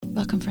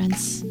Welcome,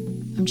 friends.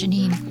 I'm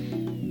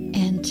Janine,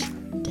 and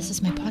this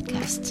is my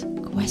podcast,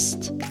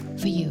 Quest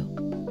for You.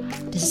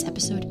 This is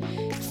episode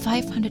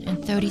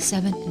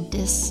 537, and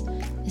this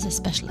is a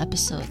special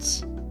episode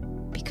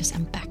because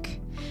I'm back.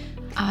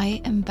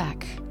 I am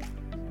back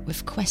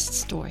with Quest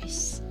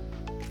stories.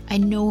 I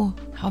know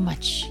how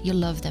much you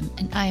love them,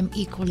 and I am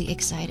equally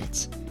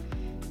excited.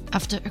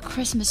 After a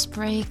Christmas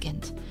break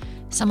and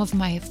some of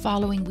my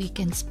following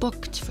weekends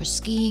booked for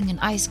skiing and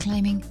ice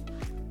climbing,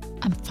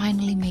 I'm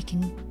finally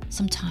making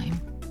some time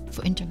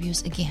for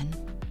interviews again.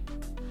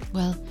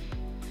 Well,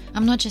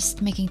 I'm not just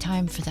making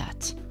time for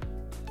that.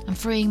 I'm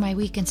freeing my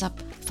weekends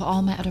up for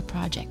all my other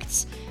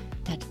projects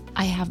that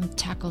I haven't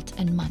tackled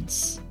in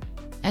months.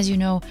 As you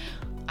know,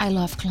 I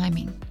love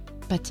climbing,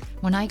 but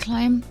when I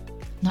climb,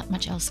 not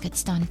much else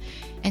gets done.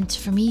 And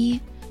for me,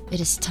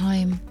 it is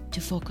time to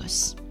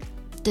focus.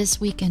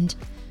 This weekend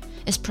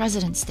is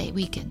President's Day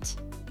weekend.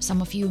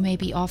 Some of you may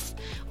be off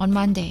on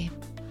Monday.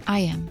 I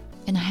am.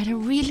 And I had a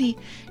really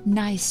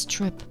nice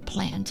trip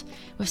planned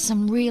with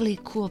some really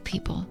cool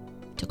people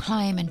to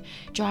climb in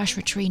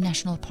Joshua Tree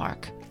National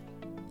Park.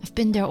 I've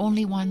been there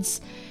only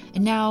once,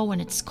 and now when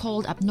it's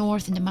cold up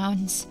north in the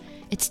mountains,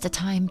 it's the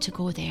time to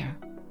go there.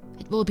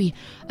 It will be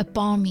a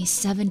balmy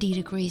 70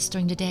 degrees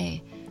during the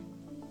day,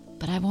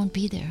 but I won't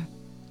be there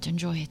to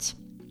enjoy it.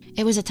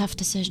 It was a tough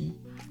decision,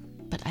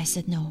 but I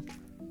said no,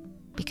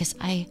 because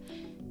I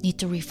need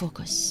to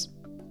refocus.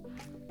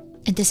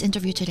 And this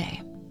interview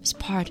today is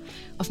part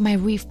of my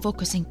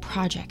refocusing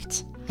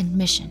project and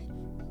mission.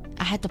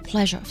 I had the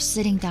pleasure of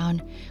sitting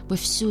down with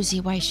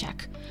Susie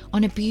Wyshak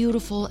on a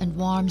beautiful and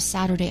warm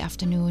Saturday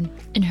afternoon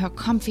in her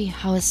comfy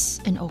house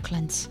in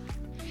Oakland.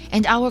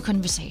 And our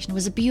conversation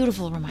was a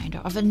beautiful reminder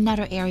of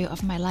another area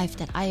of my life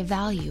that I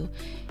value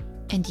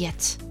and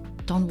yet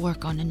don't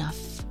work on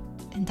enough.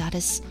 And that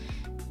is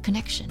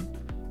connection.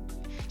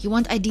 You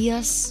want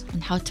ideas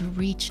on how to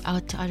reach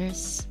out to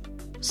others?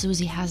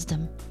 Susie has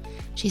them.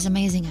 She's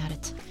amazing at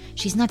it.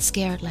 She's not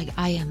scared like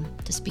I am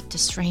to speak to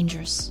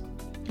strangers.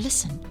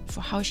 Listen for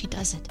how she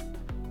does it.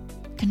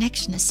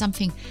 Connection is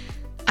something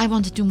I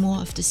want to do more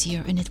of this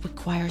year, and it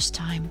requires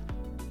time.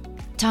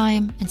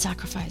 Time and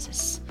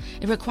sacrifices.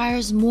 It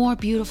requires more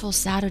beautiful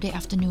Saturday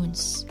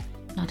afternoons,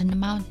 not in the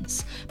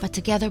mountains, but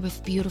together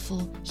with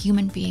beautiful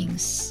human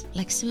beings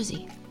like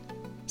Susie.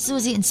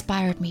 Susie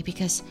inspired me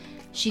because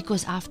she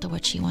goes after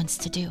what she wants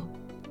to do.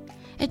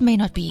 It may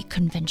not be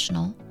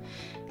conventional.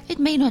 It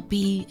may not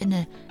be in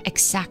an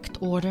exact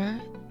order,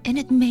 and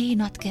it may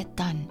not get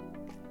done,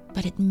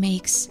 but it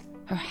makes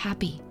her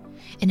happy,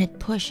 and it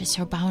pushes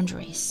her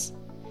boundaries.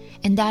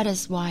 And that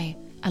is why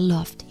I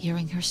loved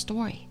hearing her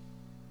story.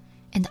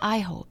 And I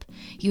hope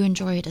you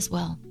enjoy it as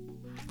well.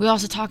 We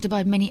also talked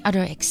about many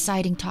other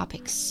exciting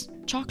topics.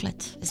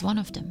 Chocolate is one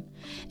of them.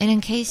 And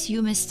in case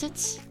you missed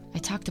it, I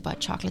talked about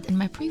chocolate in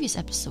my previous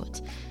episode,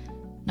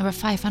 number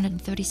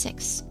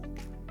 536.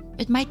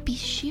 It might be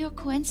sheer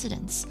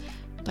coincidence,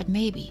 but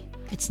maybe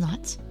it's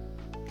not.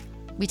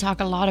 We talk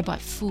a lot about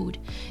food,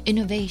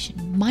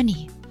 innovation,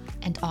 money,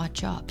 and odd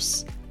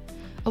jobs.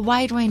 A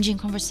wide-ranging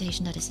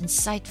conversation that is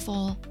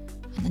insightful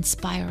and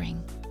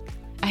inspiring.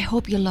 I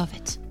hope you love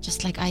it,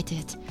 just like I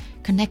did,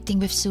 connecting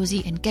with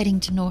Susie and getting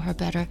to know her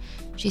better.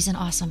 She's an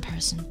awesome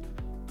person.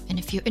 And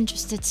if you're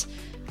interested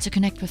to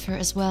connect with her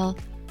as well,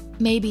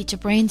 maybe to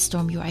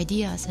brainstorm your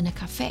ideas in a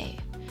cafe,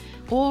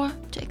 or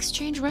to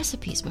exchange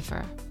recipes with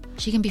her,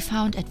 she can be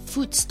found at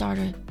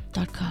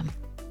foodstarter.com.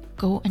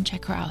 Go and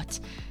check her out.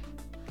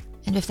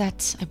 And with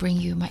that, I bring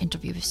you my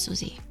interview with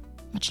Susie.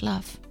 Much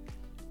love.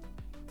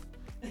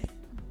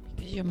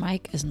 Your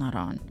mic is not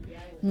on.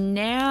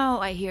 Now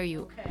I hear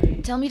you.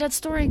 Okay. Tell me that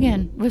story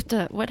again. With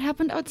what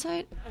happened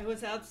outside? I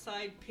was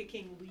outside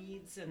picking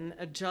weeds and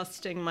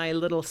adjusting my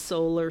little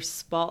solar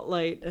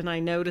spotlight, and I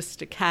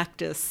noticed a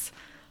cactus.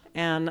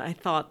 And I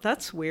thought,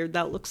 that's weird.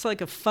 That looks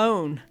like a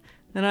phone.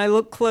 And I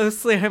looked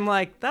closely. I'm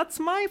like, that's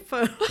my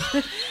phone.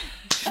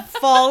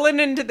 Fallen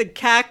into the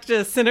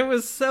cactus, and it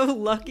was so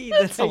lucky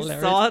that I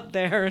saw it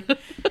there.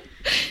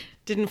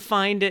 Didn't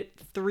find it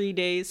 3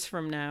 days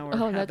from now,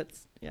 or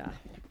habits. Yeah.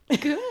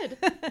 Good.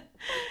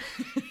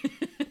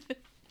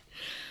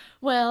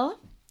 Well,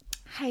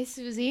 hi,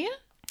 Susie.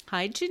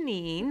 Hi,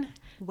 Janine.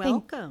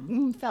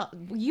 Welcome.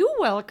 You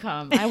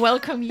welcome. I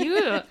welcome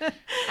you.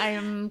 I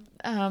am.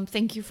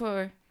 Thank you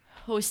for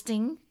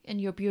hosting in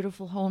your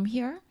beautiful home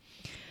here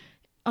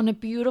on a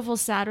beautiful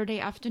Saturday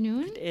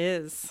afternoon. It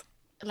is.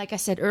 Like I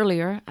said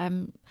earlier, I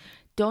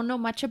don't know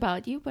much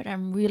about you, but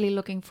I'm really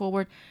looking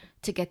forward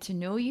to get to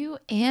know you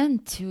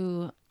and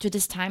to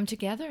this time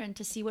together and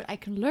to see what I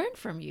can learn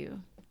from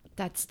you.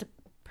 That's the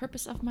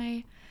purpose of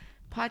my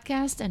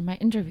podcast and my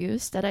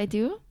interviews that I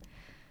do.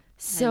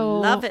 So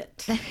I love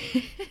it.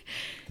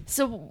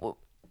 So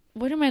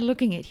what am I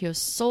looking at here?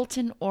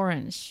 Sultan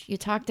Orange. You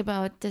talked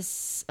about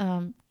this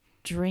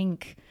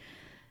drink,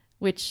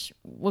 which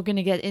we're going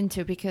to get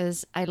into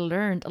because I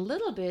learned a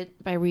little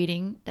bit by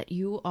reading that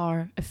you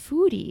are a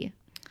foodie.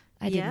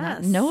 I did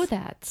not know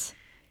that.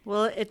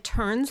 Well, it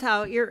turns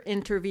out you're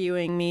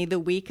interviewing me the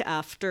week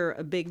after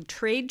a big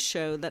trade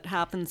show that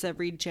happens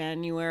every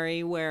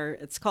January, where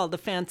it's called the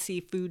Fancy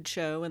Food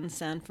Show in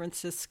San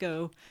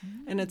Francisco.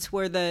 And it's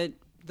where the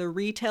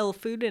retail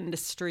food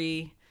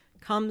industry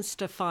comes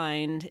to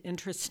find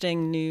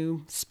interesting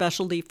new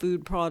specialty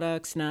food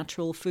products,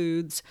 natural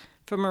foods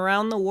from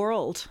around the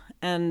world.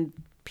 And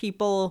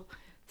people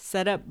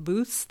set up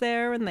booths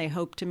there, and they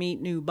hope to meet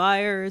new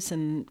buyers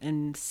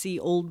and see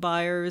old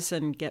buyers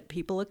and get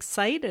people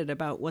excited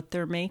about what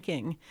they're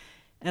making.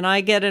 And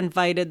I get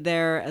invited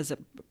there as a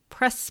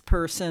press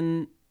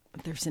person.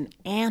 There's an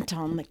ant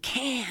on the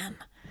can.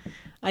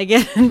 I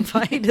get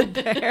invited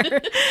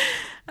there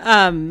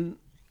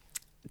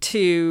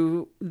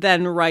to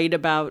then write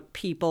about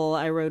people.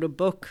 I wrote a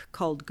book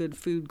called Good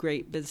Food,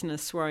 Great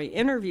Business, where I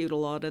interviewed a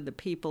lot of the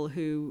people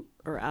who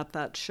are at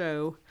that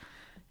show.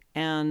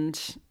 And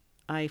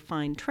I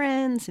find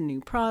trends and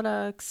new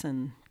products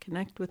and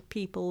connect with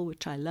people,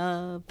 which I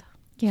love.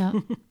 Yeah.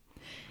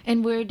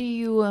 And where do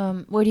you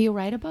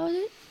write about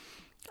it?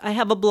 I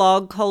have a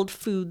blog called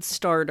Food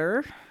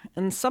Starter,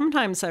 and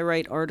sometimes I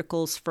write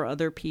articles for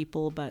other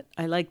people, but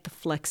I like the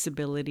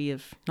flexibility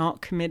of not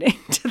committing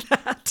to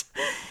that.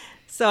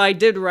 So I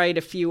did write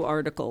a few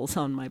articles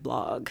on my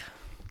blog.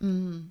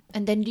 And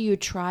then do you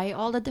try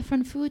all the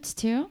different foods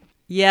too?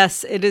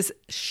 Yes, it is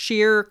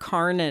sheer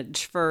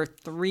carnage for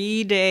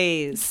 3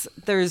 days.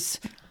 There's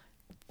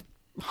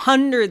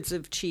hundreds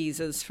of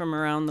cheeses from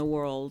around the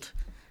world.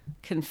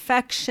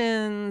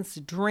 Confections,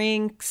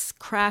 drinks,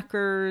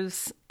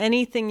 crackers,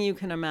 anything you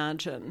can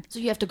imagine. So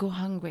you have to go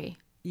hungry.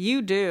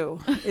 You do.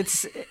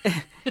 It's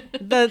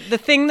the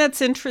thing that's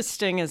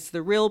interesting is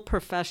the real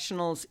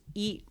professionals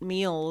eat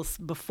meals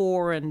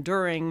before and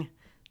during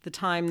the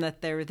time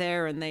that they're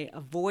there, and they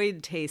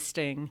avoid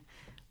tasting.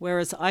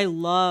 Whereas I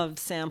love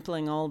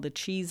sampling all the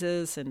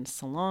cheeses and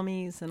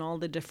salamis and all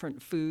the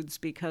different foods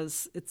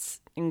because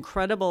it's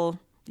incredible.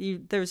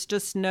 There's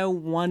just no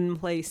one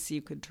place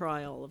you could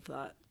try all of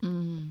that.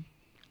 And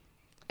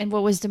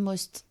what was the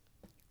most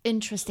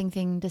interesting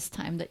thing this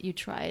time that you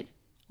tried?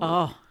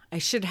 Oh, I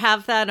should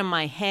have that in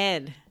my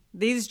head.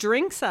 These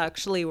drinks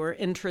actually were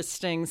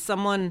interesting.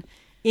 Someone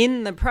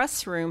in the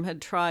press room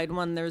had tried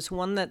one. There's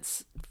one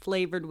that's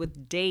flavored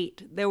with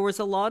date. There was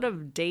a lot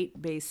of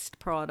date-based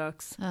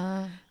products.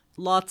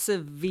 Lots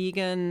of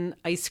vegan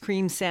ice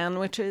cream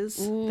sandwiches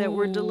that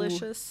were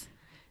delicious.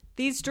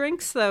 These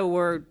drinks,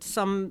 though,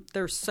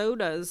 they're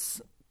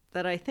sodas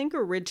that I think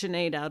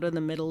originate out of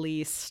the Middle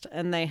East,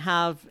 and they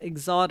have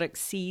exotic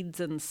seeds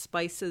and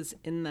spices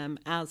in them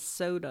as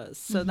sodas.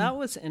 So that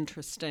was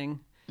interesting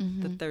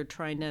that they're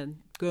trying to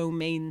go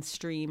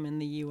mainstream in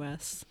the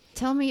U.S.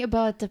 Tell me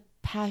about the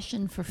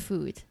passion for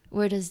food.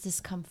 Where does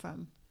this come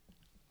from?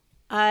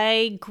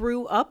 I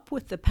grew up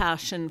with the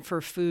passion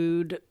for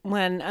food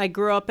when I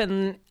grew up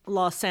in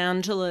Los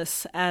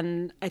Angeles,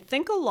 and I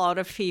think a lot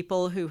of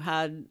people who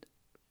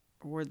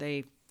were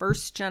they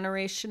first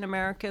generation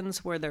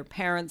Americans where their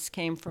parents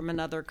came from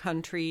another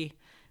country.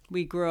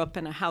 We grew up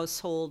in a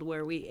household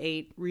where we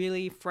ate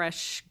really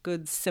fresh,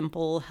 good,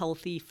 simple,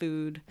 healthy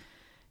food.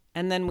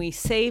 And then we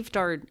saved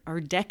our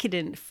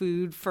decadent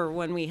food for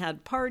when we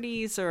had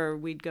parties or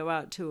we'd go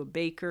out to a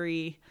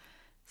bakery.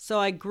 So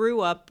I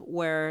grew up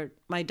where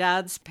my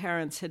dad's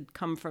parents had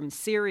come from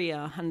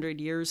Syria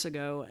 100 years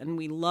ago, and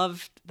we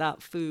loved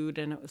that food,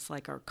 and it was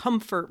like our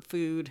comfort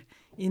food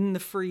in the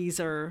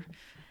freezer.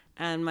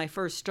 And my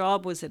first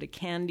job was at a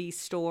candy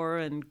store,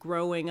 and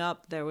growing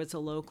up, there was a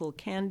local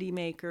candy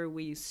maker.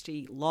 We used to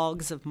eat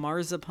logs of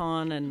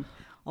marzipan and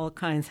all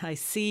kinds. I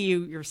see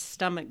your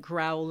stomach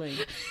growling.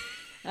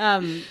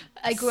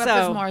 I grew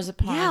up with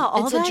marzipan. Yeah,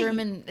 it's a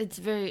German.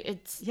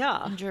 It's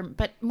yeah, in German,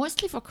 but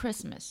mostly for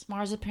Christmas.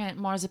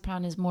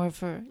 Marzipan is more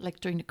for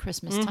like during the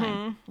Christmas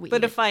time.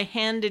 But if I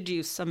handed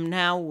you some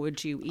now,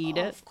 would you eat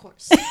it? Of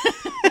course.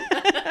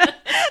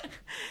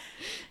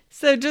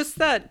 So just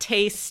that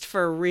taste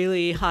for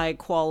really high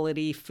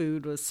quality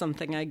food was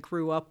something I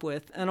grew up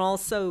with, and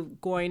also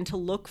going to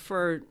look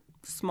for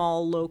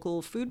small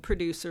local food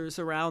producers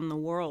around the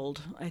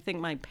world. I think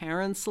my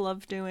parents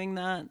loved doing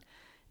that.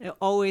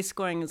 Always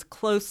going as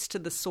close to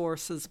the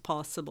source as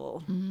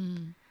possible.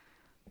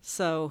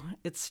 So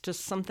it's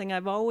just something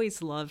I've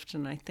always loved,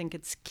 and I think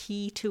it's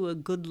key to a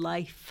good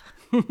life.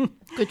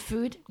 Good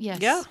food? Yes.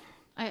 Yeah.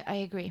 I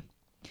agree.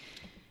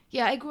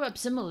 Yeah, I grew up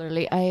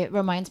similarly. It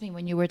reminds me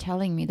when you were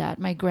telling me that.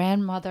 My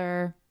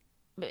grandmother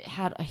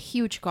had a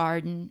huge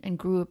garden and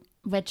grew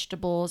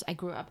vegetables. I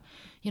grew up,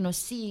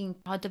 seeing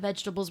how the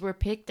vegetables were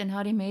picked and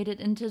how they made it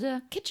into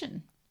the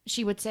kitchen.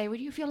 She would say,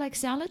 would you feel like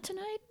salad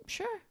tonight?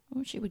 Sure.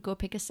 Well, she would go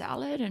pick a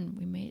salad, and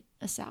we made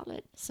a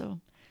salad. So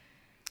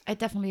I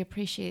definitely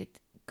appreciate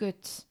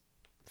good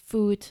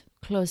food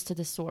close to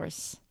the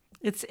source.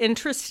 It's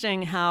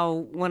interesting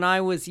how when I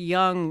was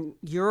young,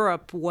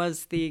 Europe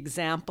was the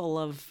example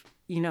of,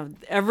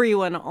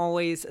 everyone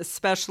always,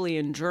 especially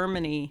in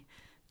Germany,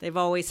 they've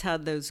always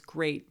had those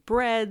great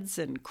breads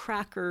and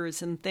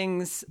crackers and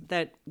things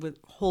that with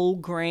whole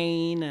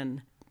grain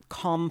and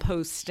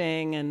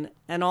composting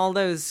and all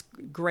those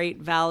great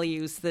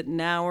values that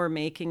now are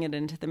making it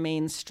into the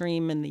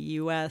mainstream in the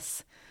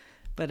U.S.,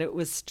 but it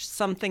was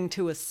something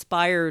to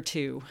aspire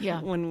to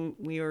when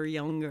we were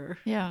younger.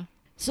 Yeah.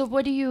 So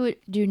what do you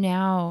do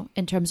now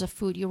in terms of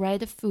food? You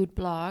write a food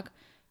blog.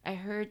 I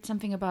heard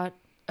something about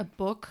a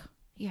book.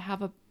 You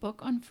have a book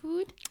on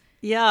food?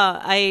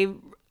 Yeah, I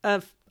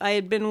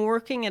had been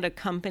working at a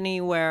company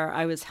where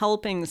I was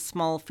helping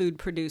small food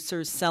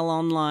producers sell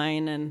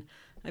online, and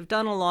I've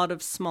done a lot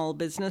of small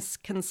business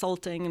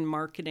consulting and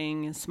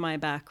marketing is my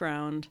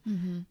background.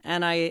 Mm-hmm.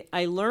 And I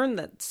learned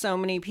that so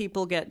many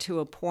people get to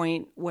a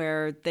point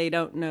where they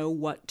don't know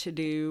what to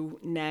do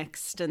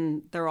next,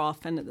 and they're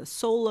often the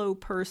solo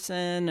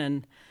person.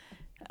 And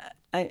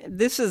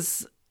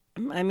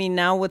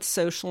now with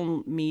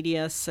social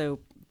media so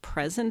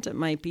present, it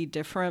might be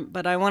different,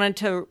 but I wanted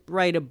to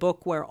write a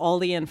book where all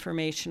the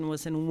information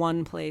was in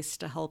one place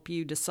to help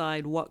you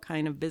decide what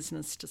kind of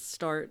business to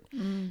start.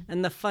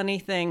 And the funny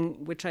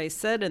thing, which I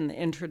said in the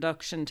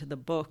introduction to the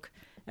book,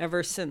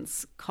 ever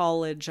since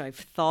college I've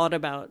thought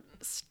about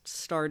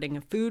starting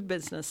a food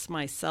business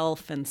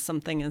myself, and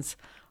something has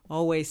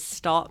always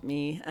stopped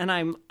me. And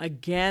I'm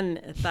again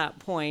at that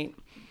point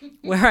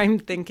where I'm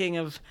thinking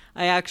of,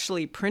 I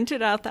actually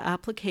printed out the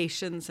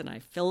applications and I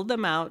filled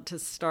them out to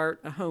start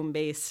a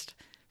home-based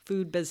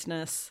food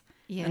business.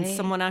 Yay. And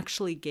someone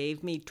actually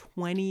gave me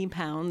 20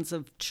 pounds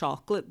of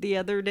chocolate the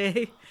other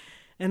day.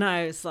 And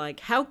I was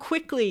like, how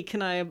quickly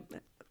can I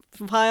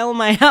file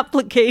my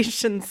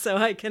application so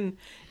I can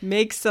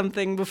make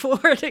something before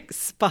it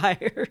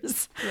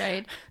expires?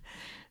 Right.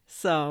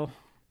 So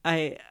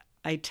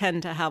I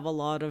tend to have a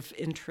lot of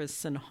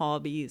interests and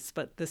hobbies,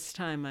 but this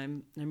time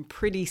I'm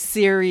pretty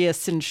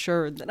serious and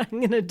sure that I'm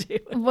going to do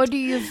it. What do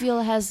you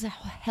feel has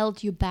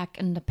held you back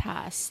in the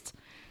past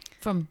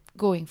from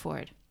going for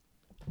it?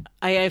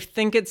 I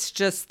think it's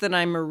just that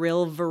I'm a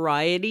real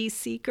variety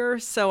seeker.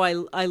 So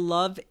I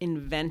love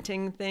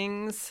inventing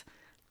things,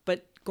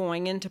 but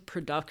going into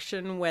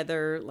production,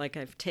 whether like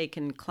I've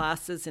taken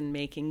classes in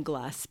making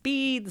glass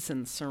beads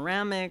and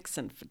ceramics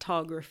and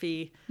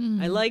photography.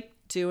 I like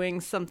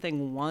doing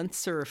something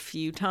once or a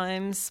few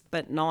times,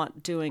 but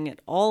not doing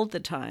it all the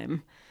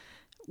time.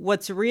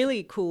 What's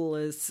really cool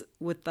is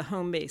with the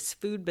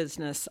home-based food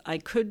business, I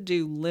could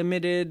do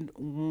limited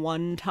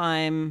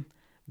one-time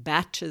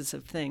batches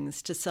of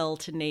things to sell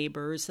to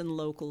neighbors and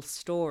local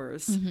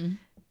stores. Mm-hmm.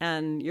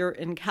 And you're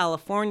in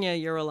California,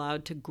 you're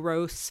allowed to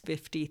gross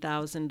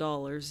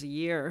 $50,000 a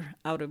year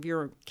out of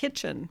your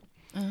kitchen.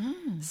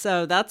 Mm-hmm.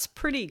 So that's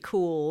pretty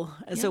cool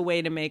as a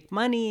way to make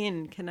money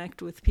and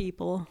connect with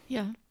people.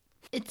 Yeah.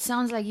 It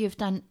sounds like you've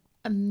done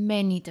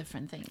many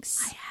different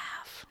things. I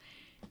have.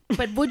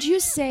 But would you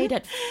say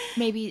that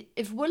maybe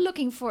if we're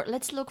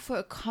let's look for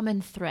a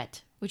common thread.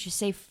 Would you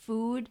say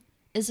food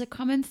is a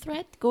common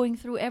thread going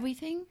through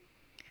everything?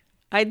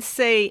 I'd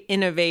say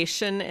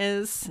innovation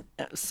is.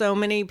 So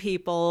many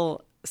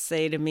people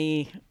say to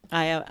me,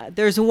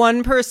 there's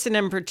one person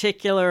in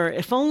particular,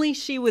 if only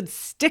she would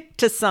stick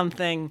to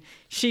something,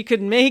 she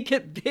could make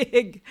it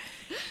big.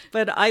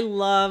 But I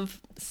love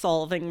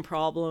solving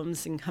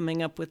problems and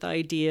coming up with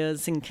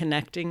ideas and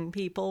connecting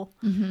people.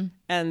 Mm-hmm.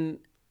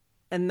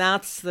 And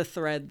that's the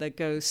thread that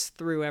goes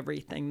through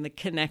everything, the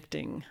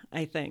connecting,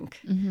 I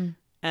think. Mm-hmm.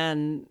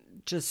 And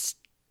just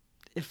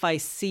if I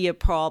see a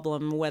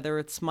problem, whether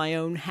it's my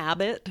own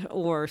habit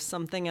or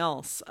something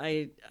else,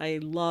 I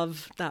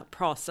love that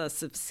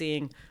process of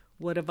seeing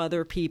what have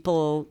other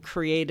people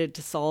created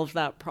to solve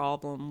that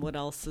problem? What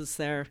else is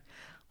there?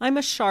 I'm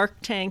a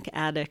Shark Tank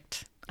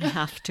addict, I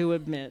have to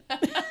admit.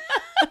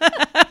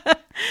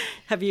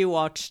 Have you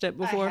watched it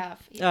before? I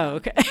have. Yeah. Oh,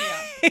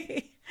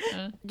 okay.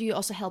 Yeah. Do you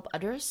also help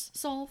others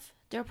solve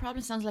their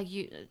problems? Sounds like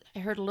I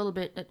heard a little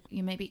bit that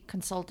you may be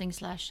consulting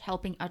 /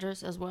 helping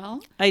others as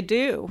well. I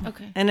do.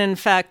 Okay. And in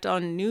fact,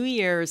 on New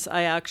Year's,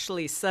 I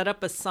actually set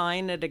up a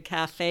sign at a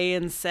cafe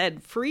and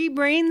said, free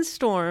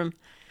brainstorm.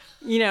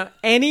 You know,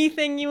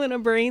 anything you want to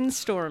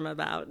brainstorm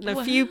about. And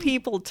a few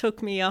people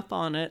took me up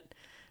on it.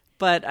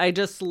 But I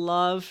just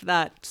love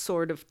that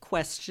sort of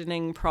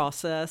questioning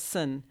process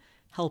and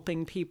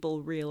helping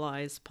people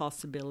realize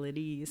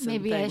possibilities.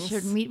 Maybe and I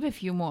should meet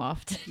with you more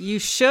often. You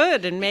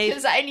should. And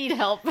because I need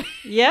help.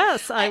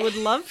 Yes, I would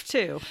love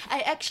to.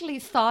 I actually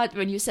thought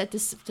when you said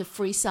this, the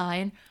free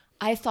sign,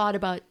 I thought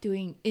about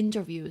doing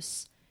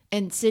interviews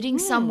and sitting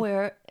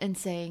somewhere and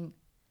saying,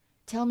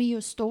 tell me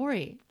your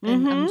story.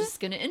 And I'm just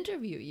going to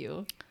interview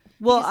you.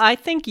 Well, I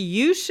think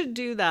you should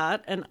do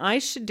that. And I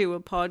should do a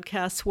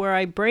podcast where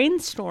I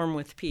brainstorm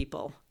with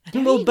people.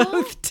 And we'll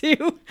both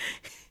do.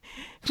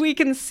 We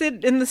can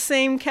sit in the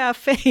same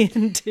cafe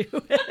and do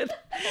it.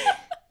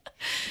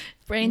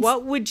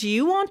 What would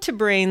you want to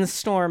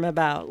brainstorm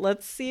about?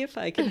 Let's see if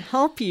I can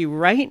help you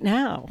right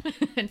now.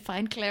 And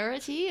find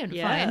clarity and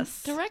find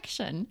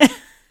direction.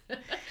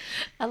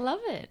 I love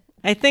it.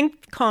 I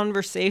think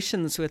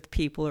conversations with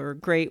people are a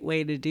great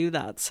way to do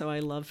that. So I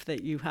love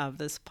that you have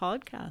this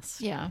podcast.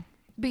 Yeah,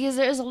 because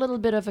there is a little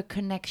bit of a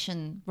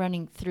connection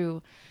running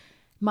through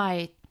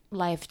my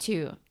life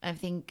too. I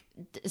think,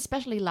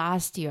 especially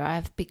last year,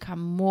 I've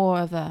become more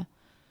of I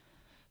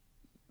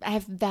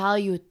have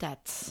valued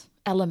that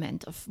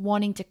element of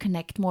wanting to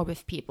connect more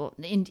with people.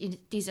 In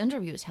these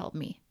interviews help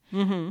me.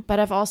 Mm-hmm. But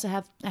I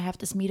have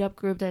this meetup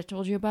group that I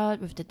told you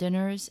about with the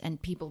dinners,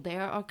 and people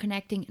there are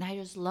connecting. And I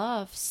just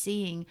love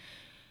seeing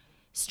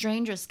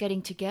strangers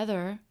getting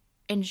together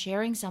and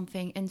sharing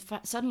something and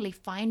suddenly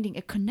finding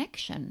a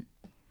connection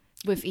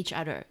with each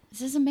other.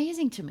 This is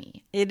amazing to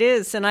me. It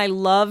is. And I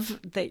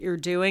love that you're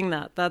doing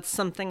that. That's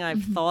something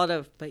I've thought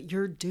of, but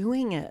you're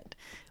doing it.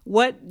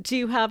 What, do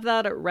you have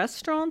that at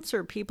restaurants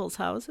or people's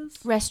houses?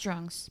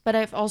 Restaurants. But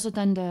I've also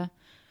done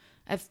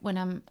when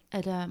I'm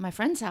at my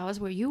friend's house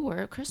where you were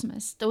at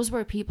Christmas, those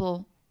were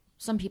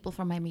some people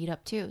from my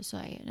meetup too. So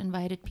I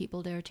invited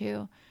people there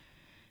too.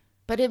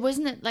 But it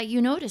wasn't like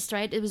you noticed,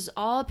 right? It was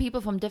all people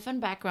from different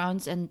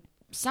backgrounds, and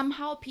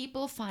somehow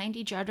people find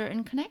each other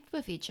and connect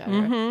with each other.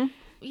 Mm-hmm.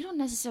 You don't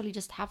necessarily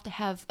just have to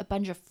have a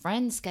bunch of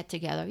friends get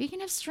together. You can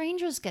have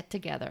strangers get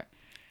together.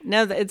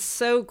 No, it's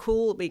so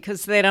cool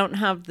because they don't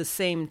have the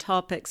same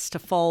topics to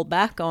fall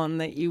back on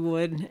that you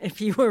would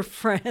if you were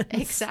friends.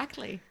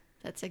 Exactly.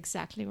 That's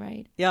exactly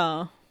right.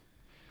 Yeah.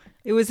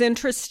 It was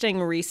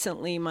interesting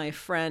recently. My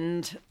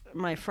friend's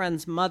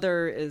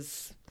mother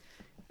is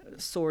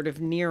sort of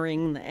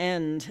nearing the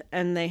end,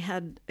 and they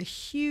had a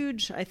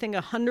huge, I think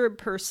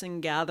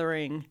 100-person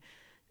gathering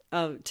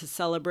to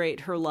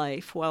celebrate her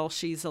life while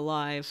she's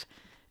alive.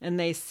 And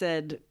they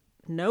said,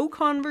 no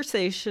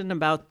conversation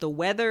about the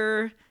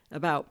weather,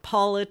 about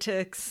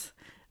politics.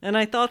 And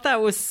I thought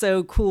that was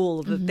so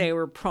cool that they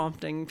were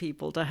prompting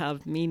people to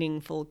have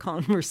meaningful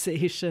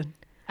conversation.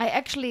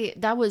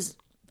 That was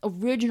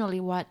originally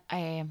what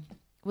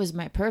was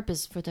my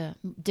purpose for the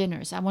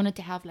dinners. I wanted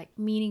to have like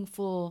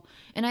meaningful,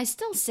 and I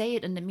still say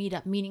it in the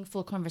meetup,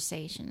 meaningful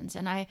conversations.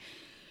 And I,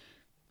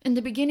 in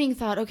the beginning,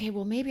 thought, okay,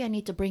 well, maybe I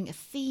need to bring a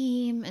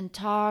theme and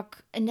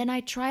talk. And then I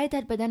tried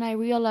that, but then I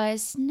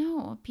realized,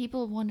 no,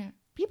 people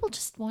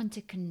just want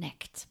to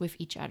connect with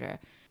each other.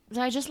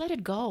 So I just let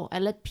it go. I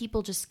let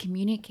people just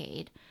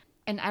communicate,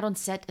 and I don't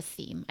set a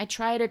theme. I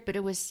tried it, but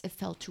it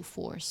felt too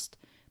forced.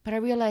 But I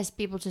realized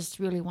people just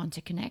really want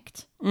to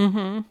connect.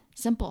 Mm-hmm.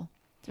 Simple.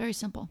 It's very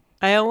simple.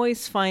 I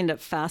always find it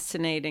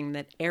fascinating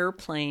that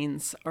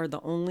airplanes are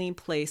the only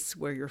place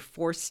where you're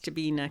forced to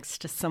be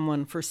next to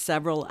someone for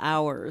several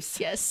hours.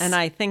 Yes. And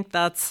I think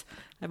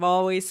I've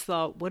always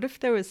thought, what if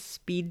there was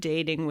speed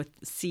dating with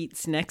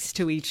seats next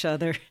to each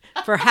other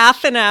for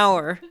half an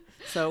hour?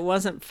 So it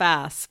wasn't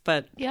fast,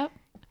 but yep.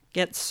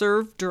 Get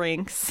served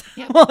drinks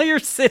while you're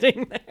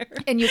sitting there.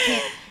 And you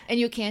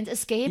can't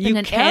escape in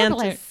an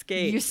airplane.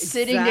 Escape. You're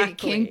sitting there, you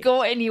can't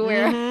go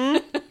anywhere.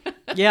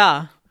 Mm-hmm.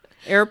 Yeah.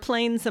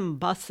 Airplanes and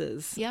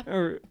buses.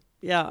 Yep.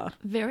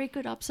 Very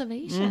good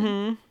observation.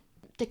 Mm-hmm.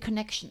 The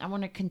connection. I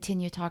want to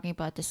continue talking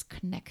about this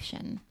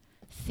connection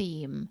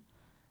theme.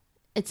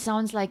 It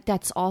sounds like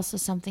that's also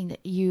something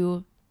that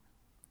you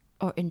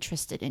are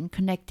interested in,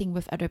 connecting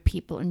with other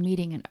people and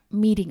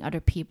meeting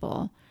other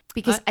people.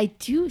 Because I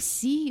do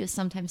see you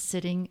sometimes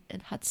sitting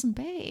at Hudson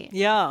Bay.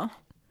 Yeah.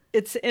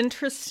 It's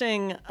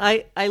interesting.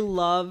 I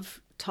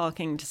love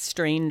talking to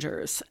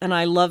strangers, and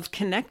I love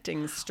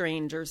connecting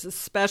strangers,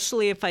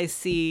 especially if I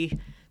see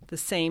the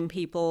same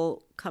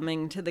people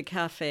coming to the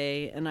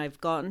cafe and I've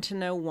gotten to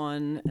know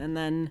one, and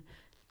then,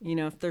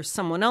 if there's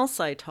someone else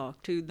I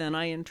talk to, then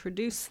I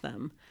introduce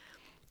them.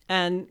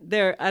 And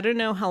I don't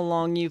know how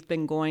long you've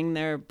been going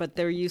there, but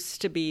there used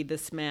to be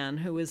this man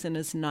who was in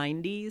his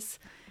 90s,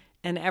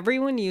 and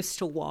everyone used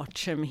to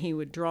watch him. He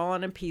would draw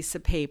on a piece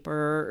of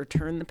paper or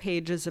turn the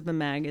pages of a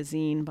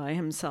magazine by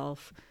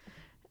himself.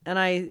 And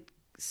I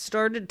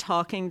started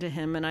talking to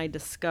him, and I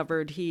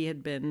discovered he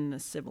had been a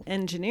civil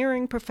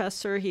engineering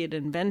professor. He had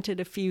invented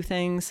a few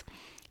things,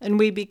 and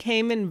we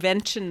became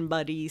invention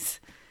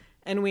buddies.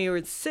 And we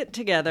would sit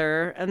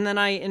together, and then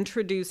I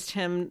introduced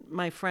him.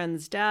 My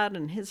friend's dad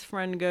and his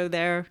friend go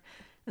there.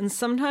 And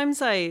sometimes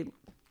I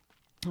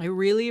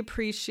really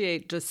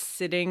appreciate just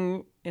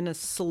sitting in a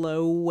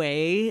slow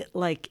way,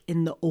 like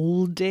in the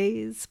old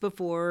days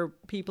before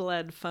people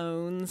had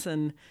phones,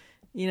 and,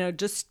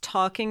 just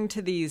talking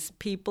to these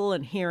people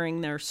and hearing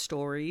their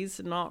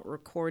stories, not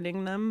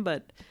recording them,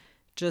 but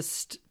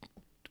just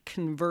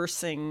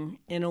conversing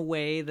in a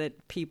way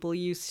that people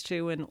used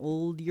to in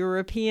old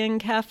European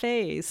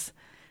cafes.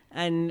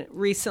 And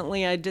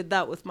recently I did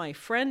that with my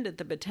friend at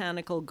the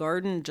Botanical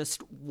Garden.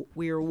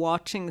 We were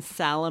watching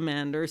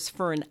salamanders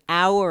for an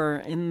hour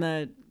in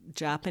the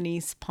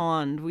Japanese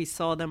pond. We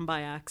saw them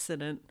by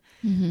accident.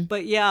 Mm-hmm.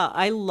 But yeah,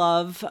 I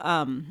love,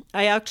 I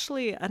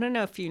don't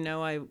know if you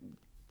know, I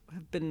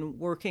have been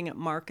working at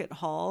Market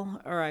Hall,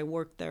 or I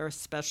worked there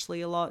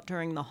especially a lot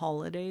during the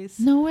holidays.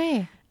 No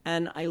way.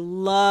 And I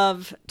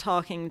love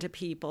talking to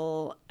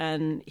people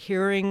and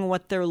hearing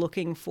what they're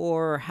looking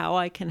for, or how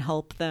I can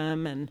help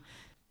them, and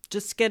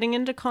just getting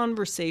into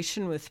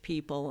conversation with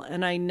people.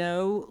 And I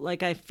know,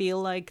 I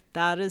feel like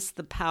that is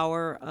the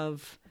power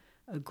of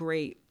a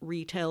great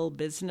retail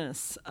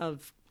business,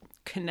 of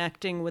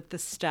connecting with the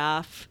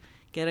staff,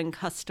 getting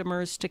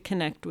customers to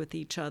connect with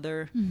each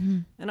other.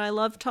 And I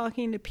love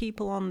talking to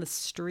people on the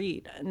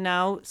street.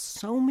 Now,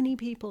 so many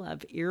people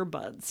have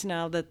earbuds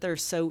now that they're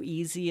so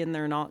easy and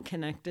they're not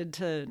connected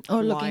to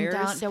Or looking wires.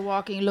 down, they're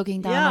walking,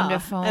 looking down on their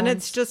phones. And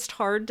it's just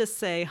hard to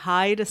say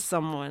hi to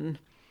someone.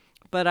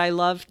 But I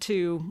love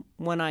to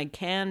when I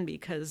can,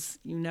 because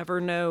you never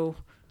know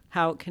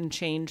how it can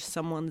change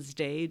someone's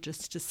day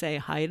just to say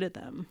hi to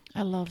them.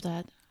 I love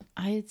that.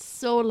 I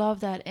so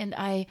love that. And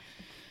I'm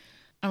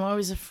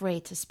always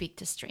afraid to speak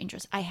to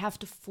strangers. I have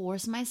to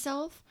force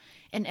myself.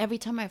 And every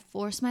time I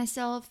force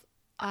myself,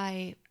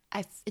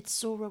 it's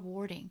so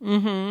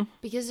rewarding.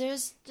 Because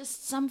there's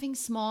just something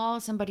small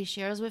somebody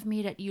shares with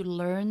me that you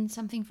learn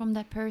something from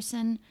that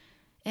person.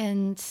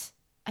 And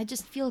I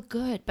just feel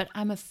good, but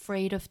I'm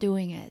afraid of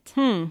doing it.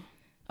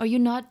 Are you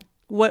not?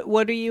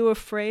 What are you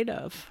afraid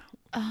of?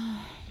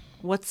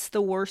 What's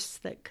the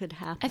worst that could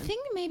happen? I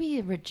think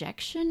maybe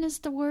rejection is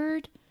the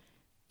word.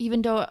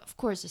 Even though, of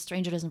course, a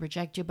stranger doesn't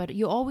reject you, but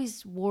you're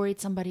always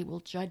worried somebody will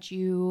judge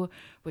you,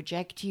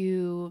 reject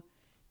you,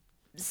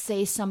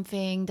 say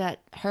something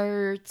that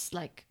hurts,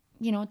 like,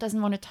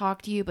 doesn't want to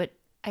talk to you. But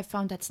I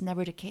found that's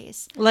never the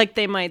case. Like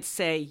they might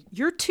say,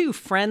 you're too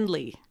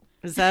friendly.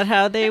 Is that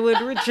how they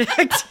would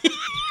reject you?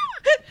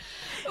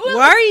 Well,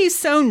 why are you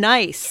so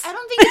nice? I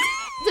don't think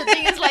the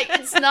thing is, like,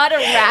 it's not a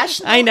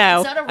rational. I know.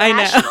 It's not a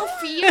rational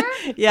fear.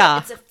 Yeah.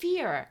 It's a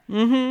fear.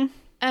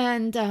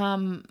 And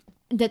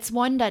that's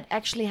one that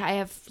actually I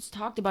have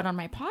talked about on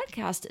my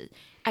podcast.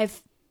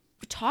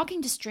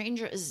 Talking to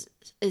strangers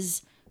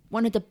is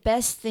one of the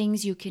best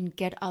things you can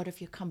get out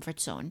of your comfort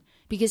zone,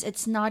 because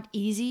it's not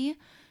easy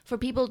for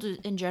people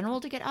in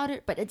general to get out of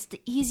it, but it's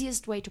the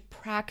easiest way to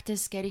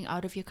practice getting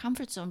out of your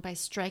comfort zone by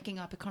striking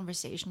up a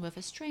conversation with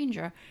a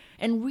stranger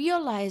and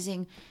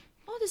realizing,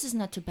 oh, this is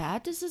not too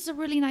bad. This is a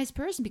really nice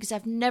person, because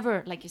I've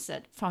never, like you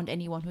said, found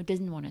anyone who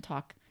didn't want to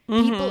talk.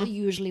 People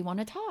usually want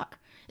to talk.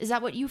 Is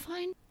that what you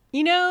find?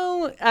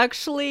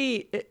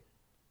 Actually,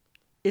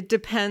 it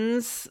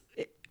depends.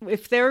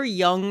 If there are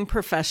young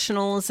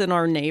professionals in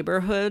our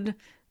neighborhood,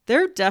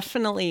 there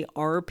definitely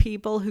are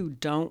people who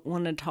don't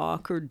want to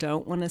talk or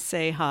don't want to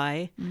say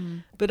hi.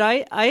 But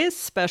I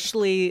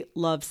especially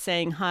love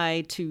saying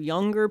hi to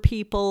younger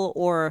people,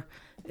 or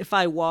if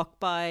I walk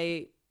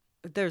by,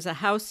 there's a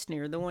house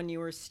near the one you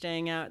were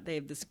staying at. They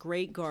have this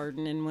great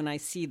garden. And when I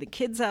see the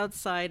kids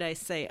outside, I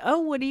say, oh,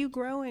 what are you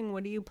growing?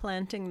 What are you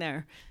planting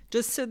there?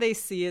 Just so they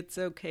see it's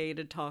okay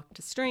to talk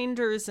to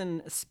strangers,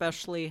 and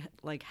especially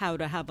like how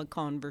to have a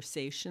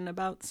conversation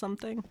about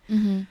something.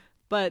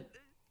 But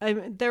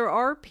there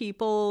are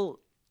people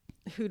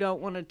who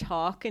don't want to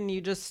talk, and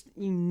you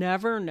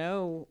never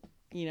know,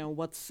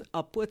 what's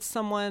up with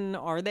someone.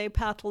 Are they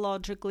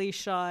pathologically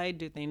shy?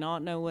 Do they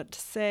not know what to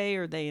say?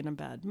 Are they in a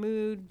bad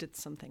mood? Did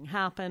something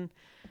happen?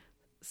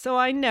 So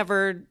I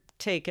never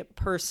take it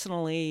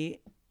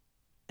personally.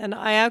 And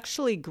I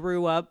actually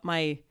grew up,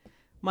 my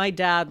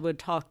dad would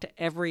talk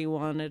to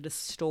everyone at a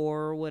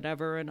store or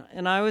whatever.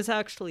 And I was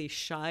actually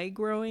shy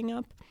growing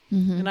up.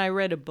 And I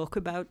read a book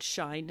about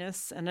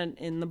shyness. And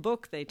in the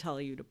book, they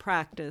tell you to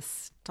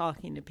practice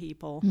talking to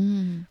people.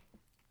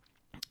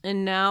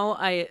 And now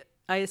I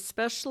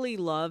especially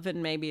love,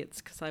 and maybe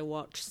it's because I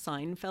watch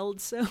Seinfeld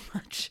so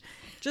much,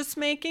 just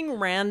making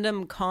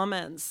random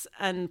comments.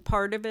 And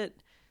part of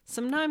it,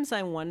 sometimes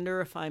I wonder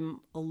if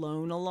I'm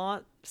alone a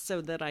lot so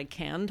that I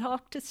can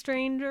talk to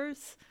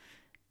strangers.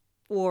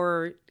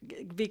 Or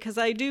because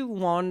I do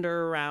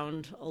wander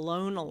around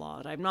alone a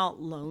lot. I'm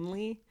not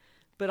lonely,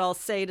 but I'll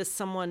say to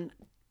someone,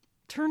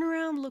 turn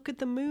around, look at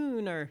the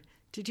moon, or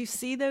did you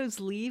see those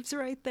leaves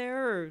right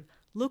there? Or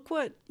look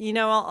what,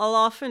 I'll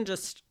often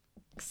just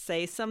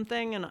say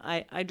something, and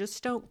I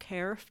just don't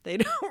care if they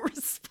don't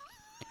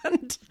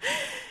respond.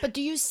 But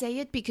do you say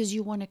it because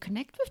you want to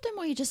connect with them,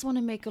 or you just want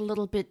to make a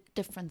little bit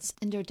difference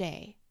in their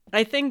day?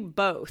 I think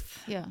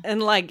both. Yeah.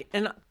 And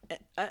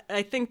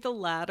I think the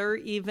latter,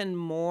 even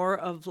more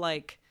of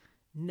like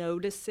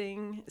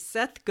noticing.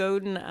 Seth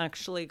Godin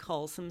actually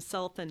calls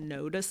himself a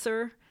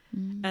noticer,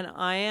 and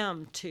I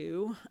am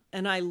too.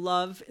 And I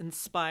love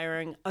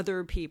inspiring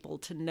other people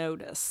to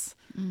notice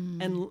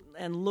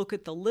and look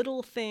at the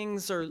little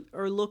things, or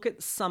look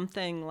at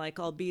something. Like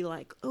I'll be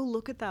like, oh,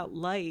 look at that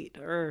light,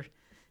 or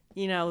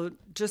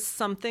just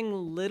something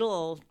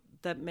little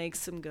that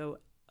makes them go,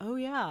 oh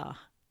yeah,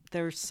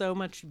 there's so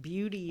much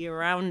beauty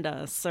around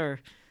us,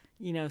 or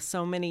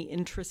so many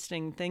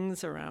interesting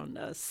things around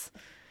us.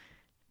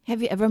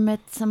 Have you ever met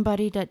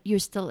somebody that you're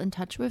still in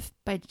touch with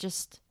by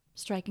just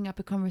striking up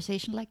a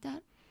conversation like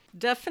that?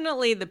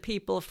 Definitely the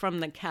people from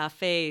the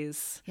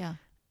cafes. Yeah.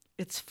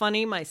 It's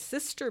funny, my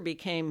sister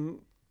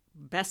became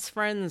best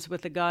friends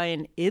with a guy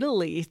in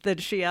Italy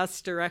that she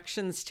asked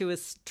directions to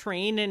his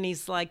train, and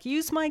he's like,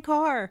 use my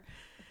car.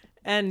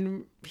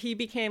 And he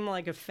became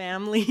like a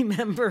family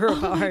member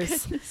of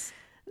ours. Goodness.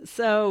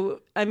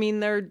 So, I mean,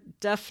 there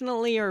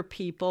definitely are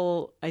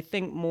people, I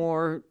think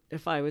more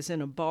if I was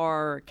in a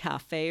bar or a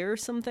cafe or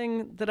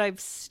something, that I've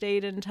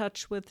stayed in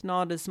touch with,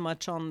 not as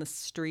much on the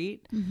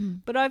street.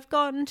 But I've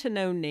gotten to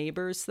know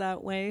neighbors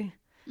that way.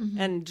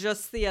 And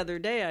just the other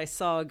day, I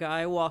saw a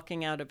guy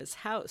walking out of his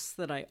house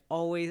that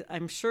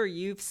I'm sure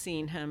you've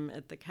seen him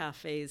at the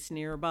cafes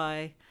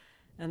nearby.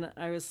 And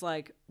I was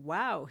like,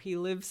 wow, he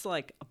lives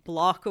like a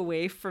block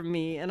away from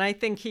me. And I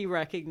think he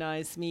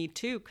recognized me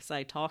too, because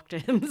I talk to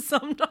him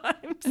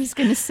sometimes. I was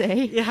going to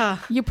say, yeah,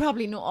 you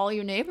probably know all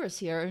your neighbors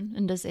here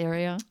in this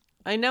area.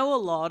 I know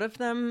a lot of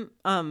them.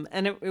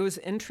 And it was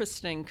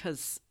interesting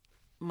because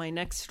my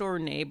next door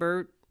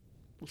neighbor,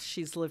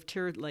 she's lived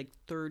here like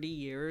 30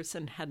 years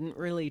and hadn't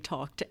really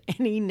talked to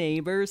any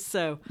neighbors.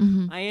 So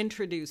I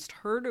introduced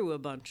her to a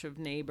bunch of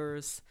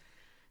neighbors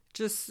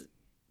just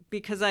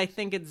because I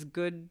think it's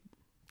good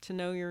to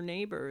know your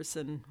neighbors,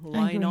 and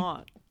why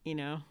not, you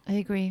know? I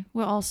agree.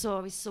 We're also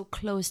always so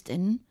closed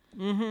in.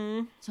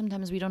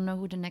 Sometimes we don't know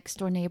who the next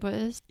door neighbor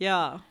is.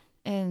 Yeah.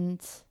 And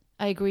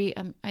I agree.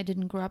 I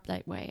didn't grow up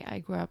that way.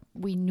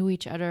 We knew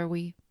each other.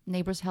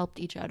 Neighbors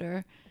helped each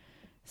other.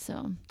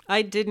 So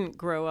I didn't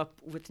grow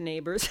up with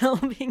neighbors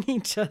helping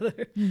each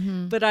other,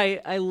 but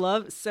I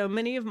love, so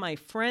many of my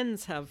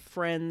friends have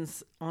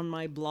friends on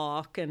my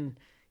block, and,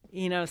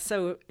 you know,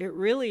 so it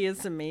really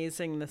is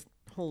amazing, this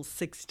whole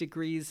 6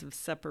 degrees of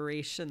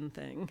separation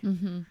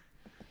thing.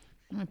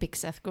 I'm a big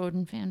Seth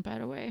Godin fan, by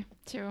the way,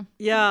 too.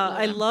 Yeah,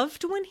 I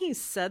loved when he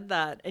said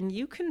that, and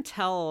you can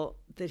tell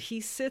that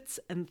he sits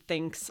and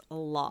thinks a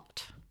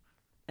lot.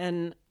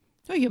 And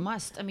oh, you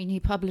must. I mean, he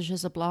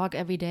publishes a blog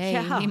every day.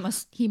 Yeah.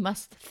 He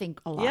must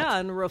think a lot. Yeah,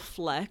 and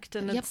reflect.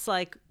 And it's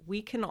like,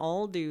 we can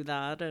all do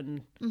that.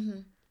 And,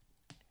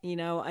 you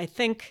know, I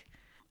think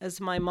as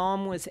my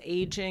mom was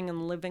aging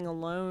and living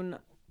alone,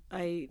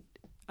 I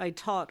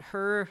taught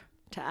her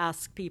to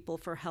ask people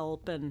for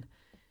help, and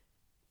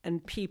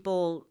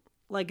people,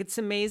 like, it's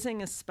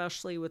amazing,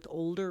 especially with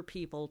older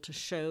people, to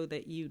show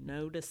that you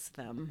notice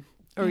them.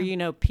 Or, you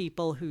know,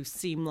 people who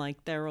seem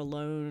like they're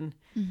alone.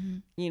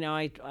 You know,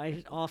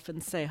 I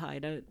often say hi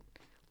to,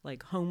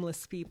 like,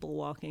 homeless people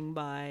walking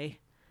by,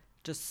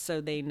 just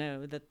so they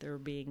know that they're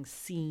being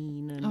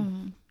seen.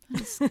 And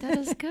that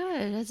is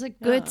good. That's a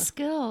good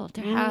skill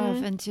to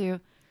have and to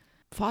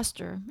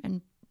foster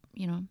and,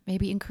 you know,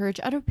 maybe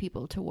encourage other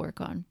people to work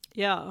on.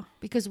 Yeah.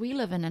 Because we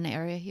live in an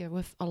area here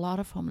with a lot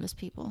of homeless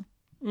people.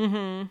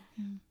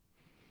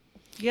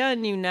 Yeah,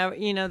 and you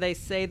know, they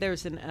say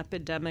there's an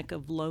epidemic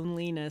of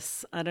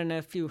loneliness. I don't know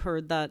if you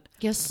heard that.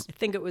 Yes. I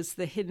think it was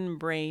The Hidden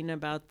Brain,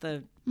 about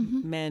the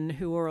men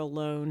who are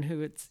alone,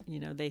 who it's, you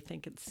know, they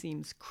think it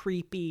seems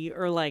creepy,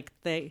 or like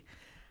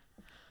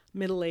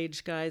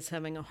middle-aged guys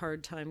having a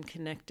hard time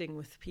connecting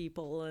with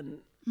people. And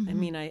I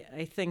mean,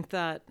 I think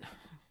that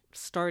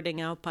starting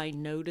out by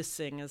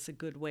noticing is a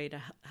good way to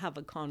have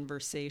a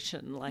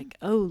conversation, like,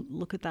 oh,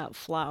 look at that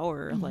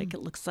flower, like, it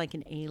looks like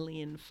an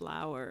alien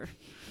flower,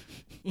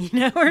 you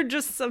know, or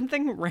just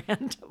something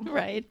random,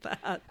 right?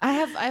 Like that. I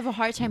have a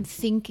hard time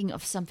thinking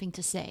of something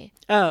to say.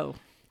 Oh,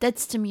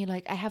 that's, to me,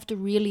 like, I have to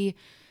really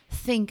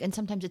think, and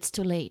sometimes it's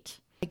too late.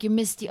 Like, you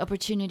miss the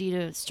opportunity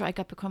to strike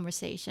up a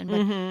conversation.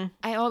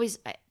 But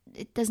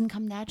it doesn't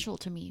come natural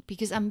to me,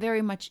 because I'm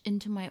very much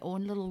into my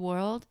own little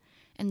world.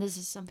 And this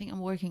is something I'm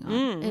working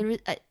on.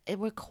 It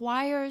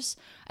requires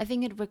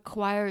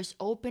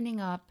opening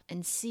up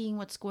and seeing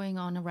what's going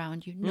on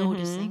around you,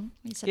 noticing.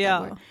 You said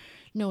that word,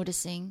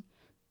 noticing.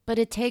 But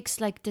it takes,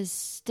 like,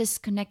 this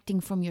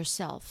disconnecting from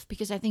yourself,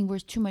 because I think we're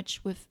too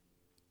much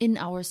within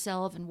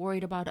ourselves and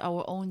worried about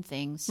our own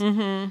things.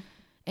 And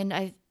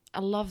I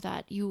love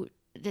that.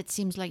 That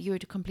seems like you're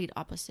the complete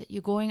opposite.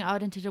 You're going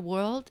out into the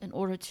world in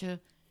order to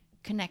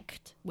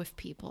connect with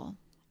people.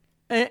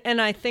 And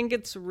I think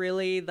it's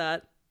really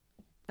that.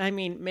 I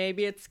mean,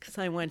 maybe it's because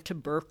I went to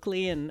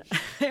Berkeley, and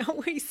I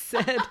always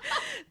said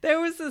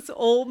there was this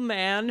old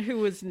man who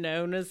was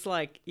known as,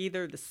 like,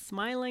 either the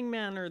smiling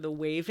man or the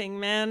waving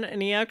man.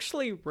 And he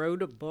actually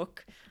wrote a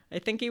book. I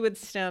think he would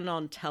stand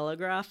on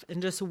Telegraph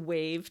and just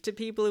wave to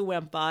people who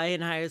went by.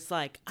 And I was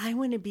like, I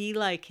want to be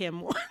like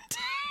him one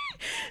day.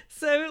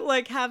 So,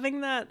 like,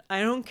 having that,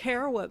 I don't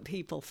care what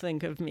people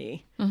think of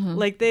me.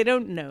 Like, they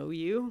don't know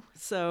you.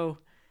 So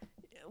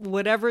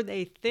whatever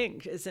they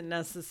think isn't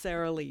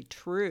necessarily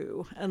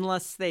true,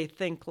 unless they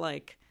think,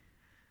 like,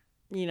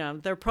 you know,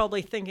 they're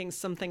probably thinking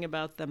something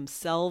about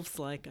themselves,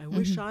 like, I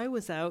wish I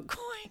was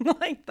outgoing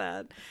like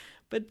that.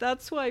 But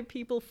that's why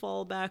people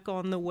fall back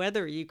on the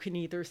weather. You can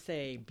either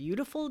say,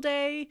 beautiful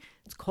day,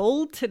 it's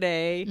cold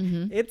today,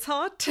 it's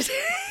hot today.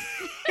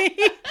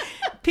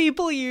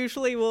 People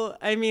usually will,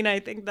 I mean,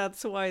 I think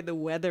that's why the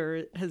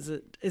weather is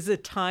a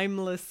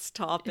timeless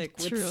topic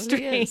with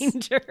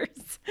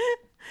strangers.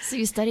 So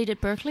you studied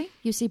at Berkeley?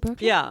 UC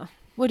Berkeley? Yeah.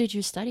 What did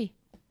you study?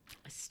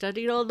 I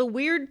studied all the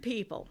weird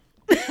people.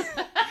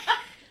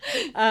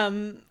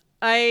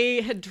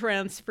 I had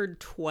transferred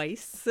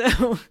twice,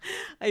 so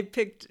I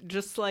picked,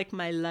 just like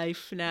my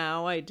life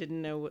now, I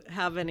didn't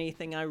have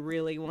anything I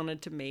really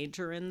wanted to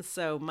major in,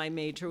 so my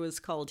major was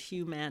called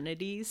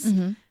humanities,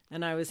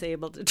 and I was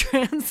able to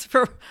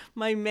transfer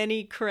my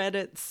many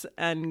credits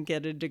and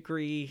get a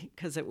degree,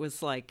 because it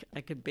was like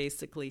I could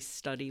basically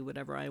study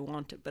whatever I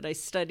wanted. But I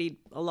studied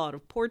a lot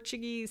of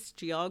Portuguese,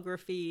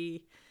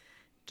 geography,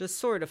 just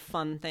sort of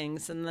fun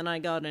things. And then I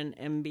got an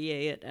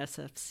MBA at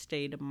SF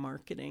State of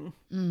Marketing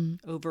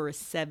over a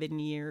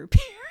 7-year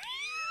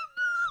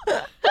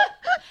period.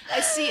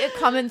 I see a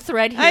common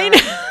thread here. I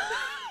know.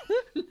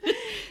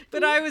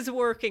 But I was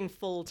working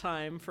full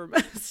time for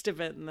most of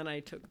it, and then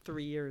I took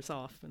 3 years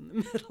off in the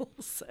middle.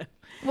 So,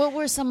 What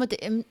were some of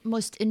the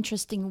most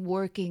interesting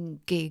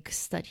working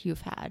gigs that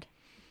you've had?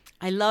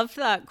 I love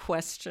that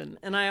question,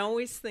 and I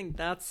always think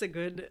that's a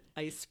good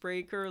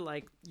icebreaker,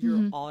 like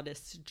your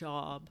oddest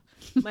job.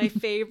 My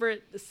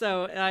favorite.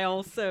 So I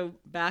also,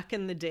 back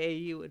in the day,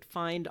 you would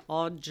find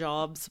odd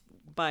jobs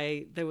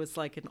there was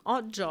like an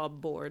odd job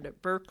board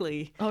at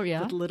Berkeley. Oh,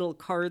 yeah? With little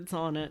cards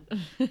on it,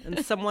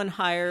 and someone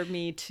hired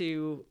me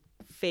to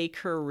fake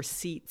her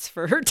receipts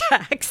for her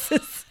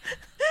taxes.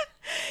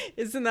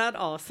 Isn't that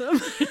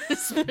awesome?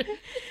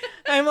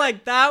 I'm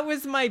like, that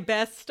was my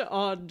best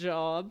odd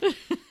job.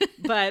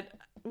 But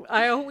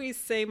I always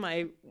say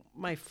my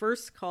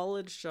first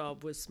college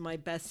job was my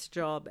best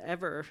job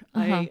ever.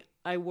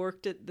 I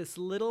worked at this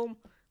little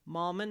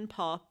mom and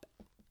pop,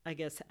 I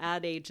guess,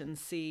 ad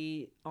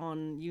agency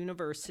on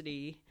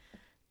University,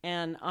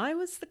 and I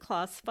was the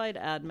classified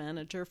ad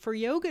manager for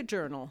Yoga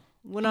Journal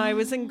when I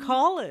was in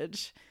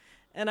college.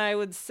 And I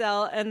would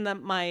sell, and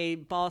my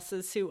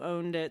bosses who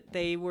owned it,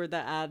 they were the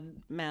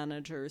ad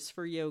managers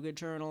for Yoga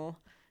Journal.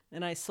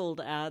 And I sold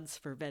ads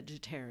for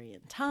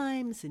Vegetarian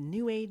Times and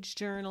New Age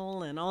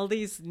Journal and all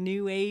these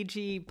new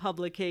agey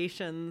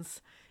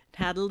publications.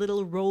 Had a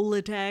little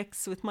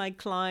Rolodex with my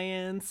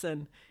clients,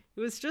 and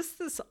it was just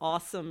this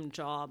awesome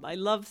job. I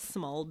love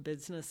small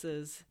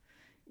businesses,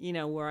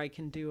 where I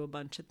can do a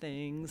bunch of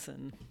things.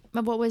 And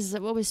But what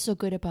was so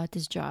good about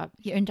this job?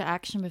 Your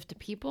interaction with the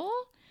people?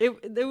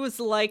 It was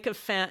like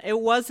it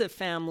was a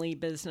family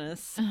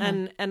business,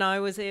 and I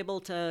was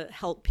able to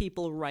help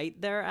people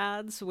write their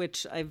ads,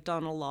 which I've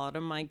done a lot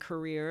in my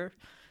career.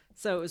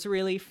 So it was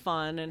really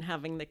fun, and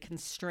having the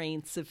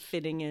constraints of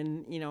fitting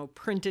in,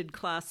 printed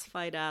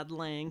classified ad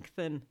length,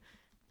 and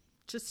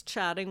just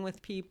chatting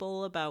with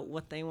people about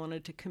what they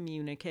wanted to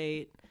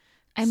communicate.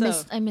 I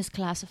miss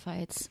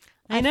classifieds.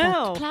 I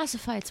know.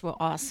 Classifieds were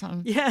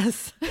awesome.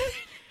 Yes.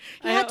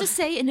 You had to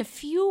say in a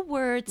few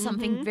words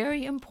something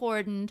very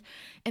important,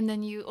 and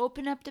then you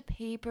open up the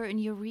paper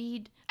and you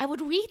read. I would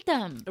read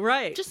them.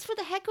 Right. Just for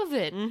the heck of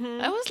it.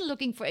 I wasn't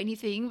looking for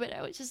anything, but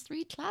I would just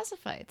read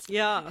classifieds.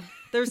 Yeah.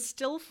 They're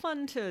still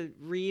fun to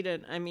read.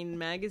 And I mean,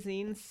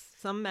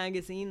 some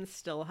magazines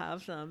still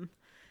have them.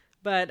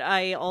 But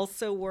I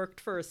also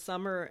worked for a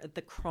summer at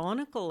the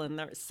Chronicle, and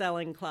they're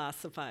selling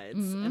classifieds.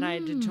 And I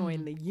had to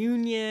join the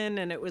union,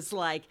 and it was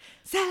like,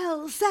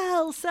 sell,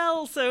 sell,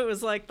 sell. So it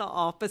was like the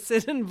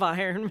opposite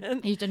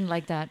environment. You didn't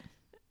like that?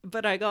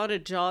 But I got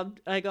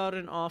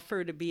an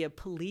offer to be a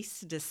police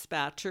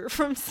dispatcher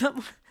from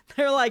someone.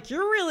 They're like,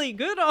 you're really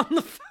good on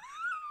the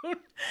phone.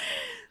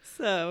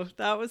 So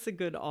that was a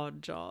good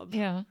odd job.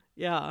 Yeah.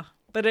 Yeah.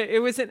 But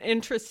it was an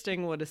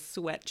interesting, what a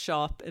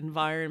sweatshop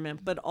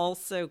environment. But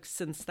also,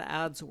 since the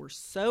ads were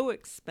so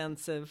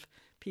expensive,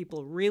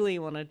 people really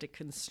wanted to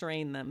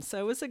constrain them.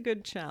 So it was a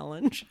good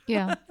challenge.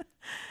 Yeah.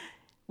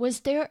 Was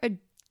there a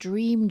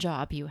dream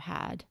job you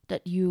had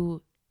that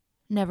you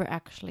never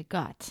actually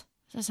got?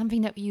 Is there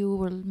something that you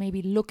were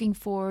maybe looking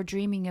for,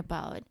 dreaming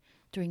about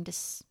during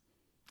this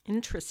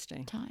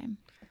interesting time?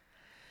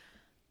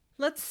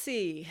 Let's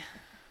see.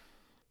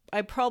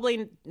 I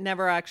probably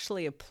never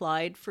actually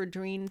applied for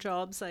dream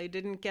jobs. I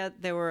didn't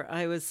get.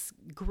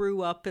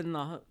 Grew up in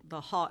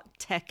the hot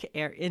tech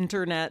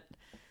internet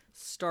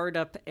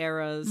startup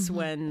eras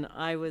when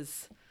I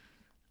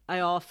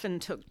often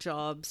took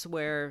jobs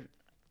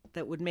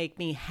that would make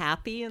me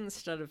happy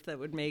instead of that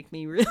would make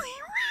me really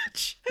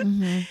rich.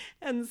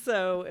 And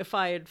so if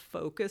I had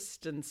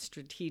focused and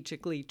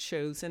strategically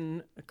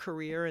chosen a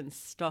career and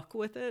stuck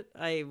with it,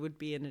 I would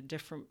be in a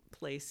different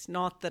place.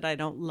 Not that I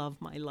don't love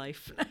my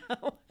life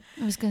now.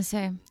 I was going to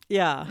say,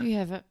 yeah, you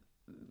have a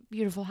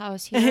beautiful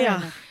house here.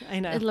 Yeah, I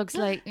know. It looks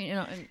like,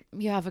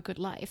 you have a good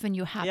life and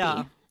you're happy.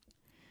 Yeah.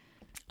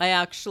 I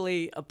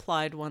actually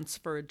applied once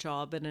for a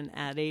job in an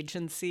ad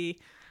agency.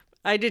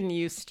 I didn't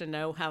used to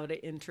know how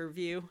to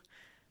interview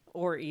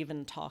or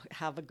even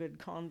have a good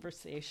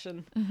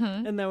conversation.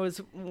 And there was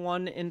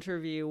one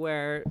interview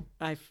where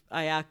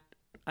I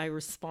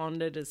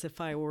responded as if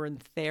I were in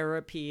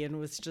therapy and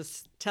was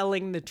just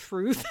telling the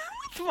truth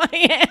with my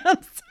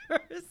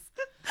answers.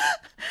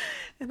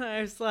 And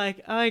I was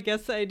like, oh, I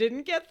guess I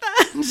didn't get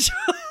that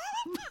job.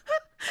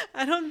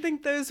 I don't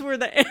think those were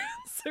the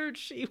answers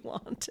she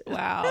wanted.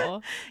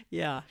 Wow.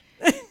 Yeah.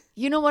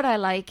 You know what I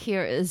like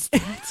here is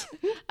that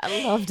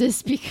I love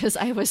this because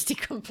I was the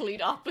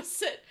complete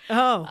opposite.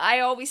 Oh. I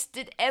always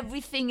did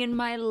everything in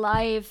my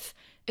life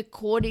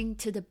according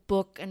to the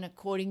book and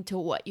according to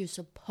what you're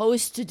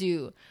supposed to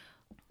do.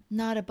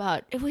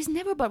 It was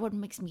never about what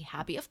makes me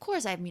happy. Of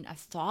course, I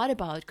thought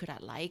about, could I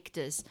like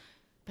this?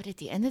 But at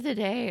the end of the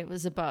day, it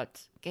was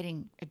about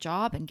getting a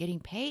job and getting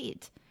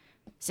paid.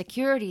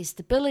 Security,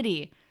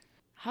 stability.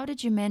 How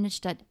did you manage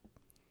that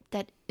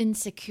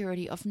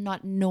insecurity of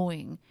not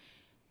knowing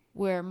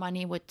where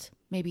money would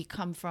maybe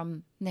come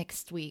from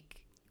next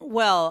week?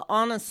 Well,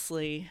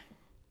 honestly,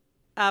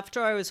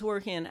 after I was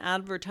working in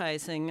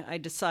advertising, I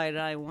decided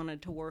I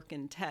wanted to work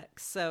in tech.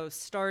 So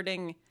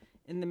starting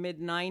in the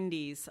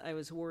mid-90s, I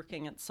was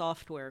working at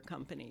software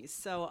companies.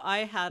 So I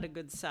had a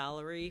good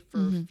salary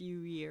for a few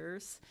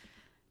years.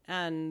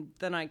 And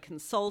then I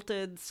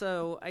consulted.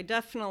 So I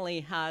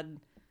definitely had,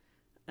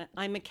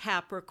 I'm a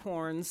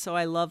Capricorn, so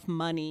I love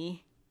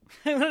money.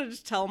 I wanted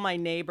to tell my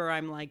neighbor,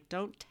 I'm like,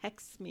 don't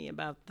text me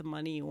about the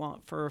money you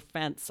want for a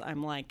fence.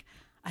 I'm like,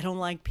 I don't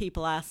like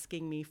people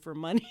asking me for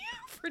money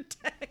for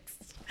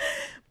text.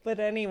 But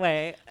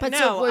anyway, But no,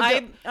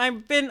 so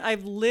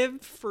I've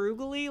lived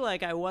frugally.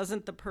 Like I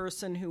wasn't the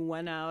person who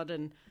went out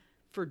and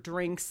for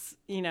drinks,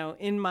 you know,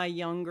 in my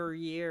younger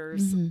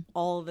years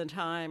all the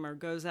time, or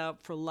goes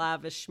out for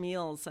lavish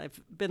meals.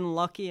 I've been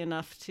lucky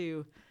enough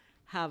to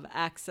have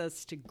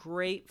access to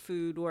great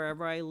food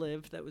wherever I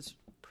lived that was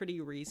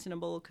pretty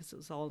reasonable because it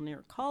was all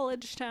near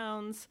college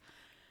towns.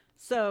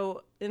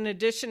 So in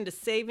addition to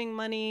saving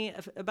money,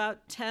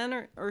 about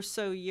 10 or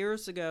so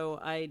years ago,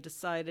 I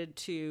decided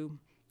to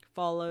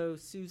follow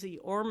Susie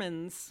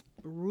Orman's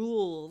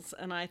rules.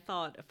 And I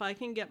thought, if I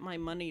can get my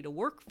money to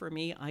work for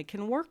me, I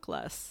can work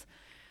less.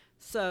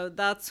 So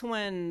that's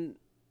when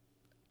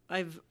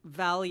I've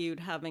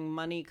valued having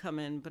money come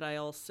in, but I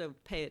also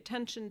pay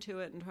attention to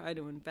it and try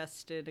to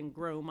invest it and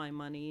grow my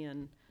money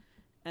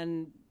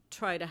and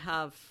try to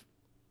have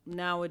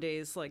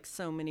nowadays, like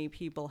so many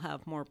people,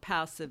 have more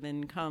passive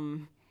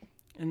income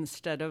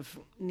instead of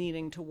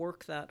needing to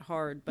work that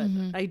hard. But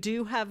I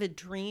do have a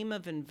dream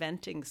of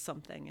inventing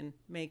something and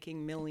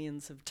making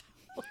millions of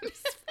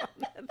dollars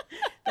from it.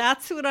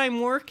 That's what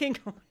I'm working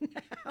on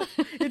now.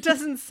 It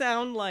doesn't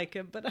sound like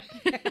it, but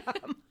I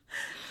am.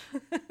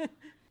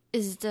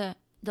 Is the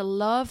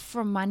love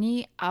for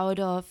money out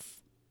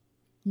of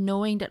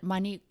knowing that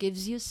money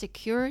gives you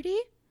security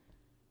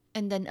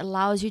and then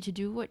allows you to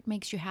do what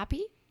makes you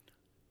happy?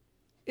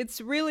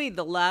 It's really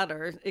the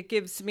latter. It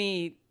gives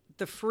me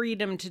the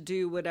freedom to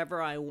do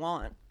whatever I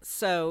want.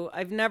 So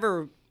I've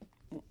never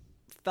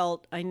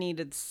felt I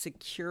needed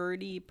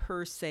security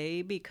per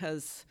se,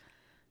 because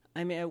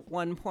I mean, at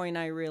one point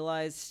I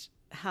realized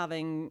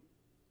having,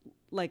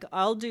 like,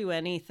 I'll do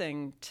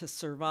anything to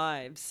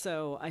survive.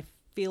 So I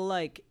feel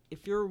like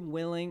if you're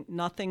willing,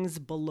 nothing's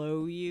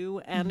below you.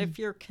 And if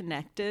you're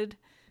connected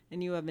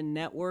and you have a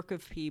network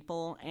of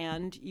people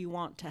and you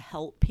want to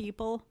help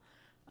people,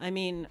 I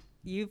mean,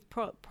 you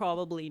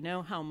probably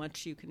know how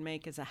much you can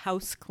make as a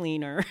house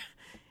cleaner,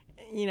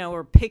 you know,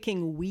 or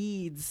picking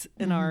weeds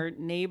in our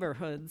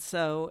neighborhood.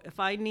 So if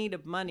I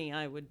needed money,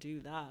 I would do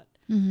that.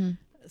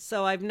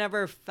 So I've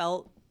never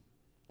felt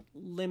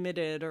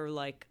limited or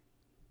like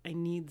I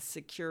need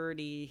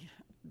security.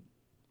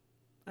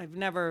 I've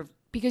never...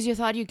 Because you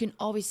thought you can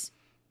always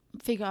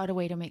figure out a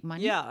way to make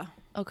money? Yeah.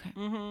 Okay.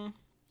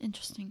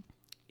 Interesting.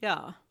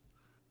 Yeah.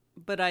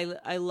 But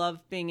I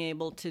love being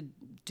able to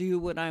do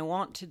what I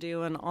want to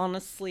do. And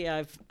honestly,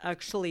 I've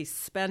actually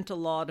spent a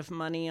lot of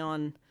money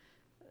on,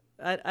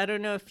 I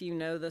don't know if you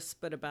know this,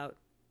 but about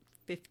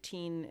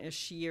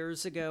 15-ish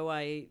years ago,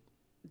 I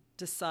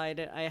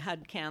decided I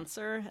had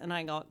cancer and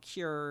I got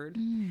cured.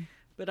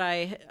 But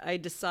I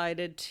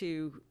decided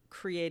to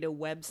create a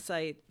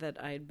website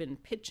that I had been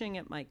pitching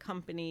at my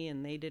company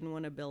and they didn't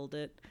want to build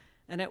it.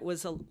 And it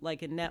was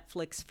like a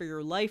Netflix for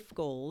your life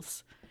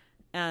goals.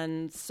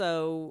 And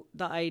so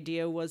the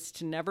idea was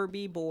to never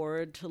be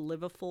bored, to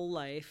live a full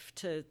life,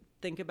 to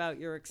think about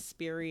your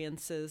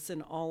experiences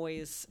and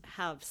always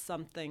have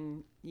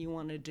something you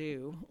want to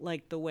do.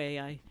 Like the way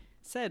I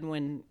said,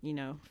 when, you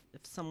know,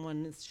 if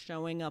someone is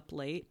showing up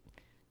late,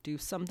 do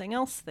something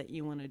else that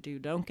you want to do.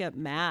 Don't get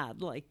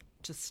mad. Like,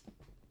 just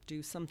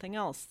do something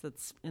else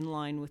that's in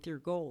line with your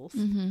goals.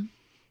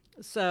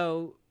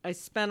 So I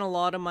spent a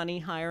lot of money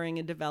hiring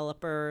a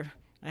developer.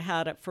 I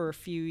had it for a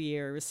few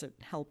years. It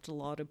helped a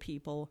lot of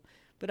people.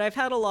 But I've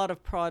had a lot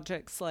of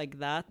projects like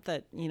that,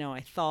 you know, I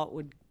thought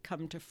would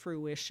come to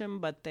fruition,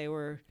 but they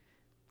were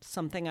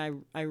something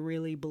I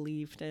really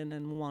believed in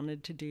and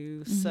wanted to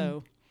do.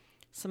 So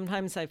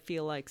sometimes I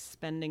feel like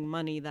spending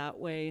money that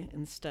way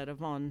instead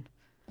of on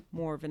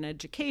more of an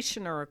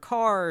education or a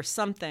car or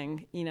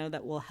something, you know,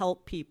 that will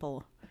help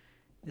people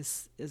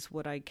is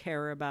what I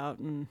care about.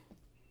 And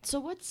so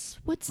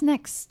what's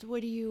next?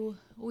 What do you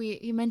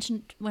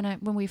mentioned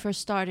when we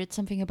first started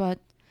something about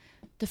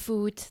the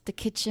food, the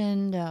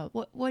kitchen,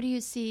 what do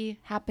you see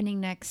happening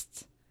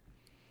next?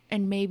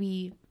 And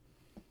maybe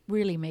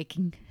really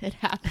making it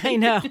happen. I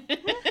know.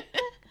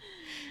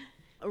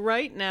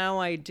 Right now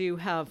I do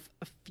have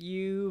a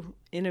few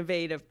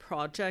innovative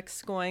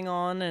projects going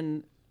on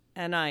and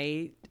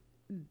I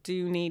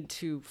do need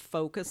to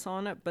focus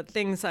on it, but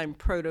things I'm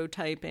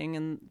prototyping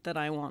and that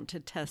I want to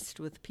test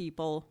with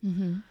people.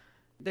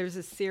 There's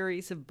a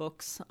series of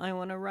books I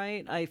want to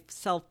write. I've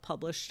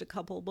self-published a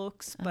couple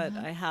books, but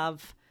I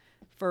have,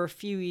 for a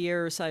few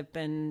years, I've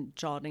been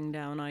jotting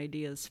down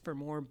ideas for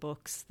more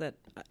books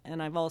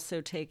and I've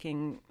also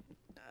taken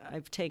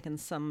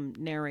some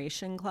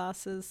narration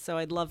classes. So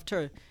I'd love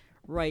to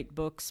write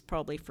books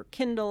probably for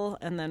Kindle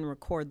and then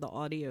record the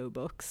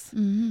audiobooks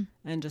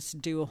and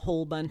just do a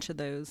whole bunch of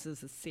those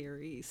as a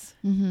series.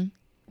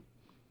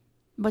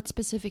 What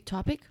specific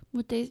topic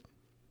would they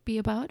be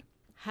about?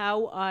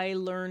 How I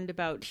learned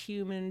about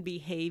human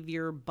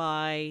behavior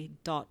by ...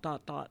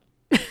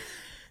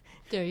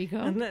 There you go.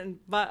 And then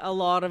but a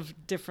lot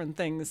of different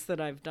things that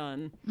I've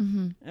done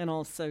and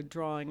also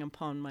drawing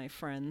upon my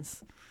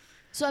friends.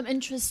 So I'm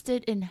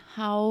interested in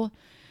how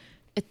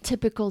a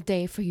typical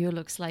day for you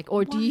looks like,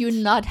 or do you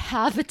not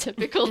have a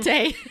typical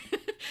day?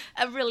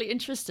 I'm really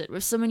interested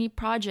with so many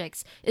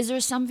projects. Is there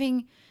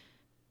something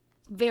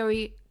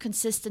very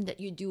consistent that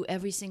you do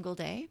every single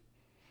day?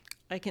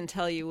 I can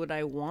tell you what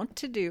I want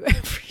to do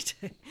every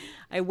day.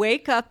 I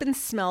wake up and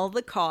smell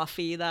the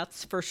coffee,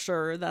 that's for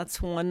sure.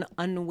 That's one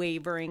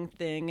unwavering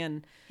thing.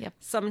 And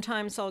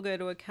sometimes I'll go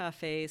to a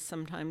cafe,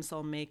 sometimes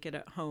I'll make it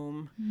at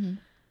home.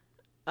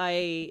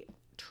 I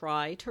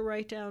try to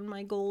write down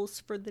my goals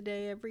for the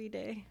day every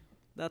day.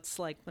 That's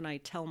like when I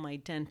tell my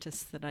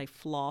dentist that I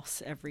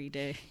floss every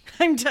day.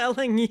 I'm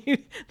telling you,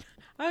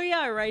 oh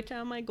yeah, I write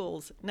down my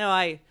goals.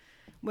 No,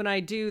 when I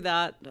do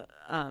that,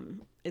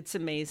 it's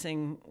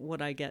amazing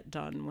what I get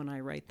done when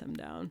I write them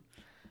down.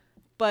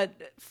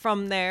 But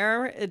from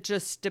there, it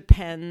just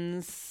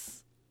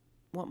depends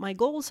what my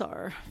goals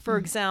are. For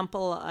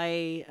example,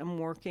 I am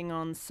working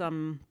on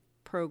some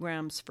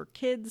programs for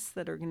kids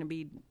that are going to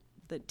be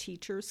that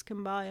teachers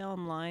can buy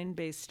online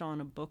based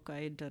on a book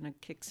I had done a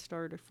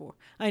Kickstarter for.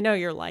 I know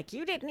you're like,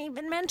 you didn't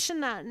even mention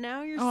that.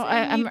 Now you're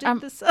saying you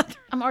did this other.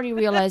 I'm already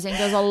realizing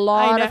there's a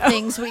lot of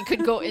things we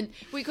could go in.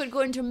 We could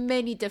go into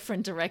many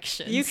different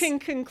directions. You can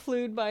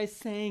conclude by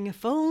saying,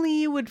 if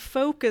only you would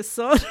focus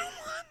on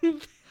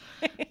one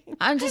thing.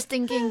 I'm just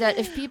thinking that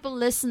if people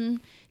listen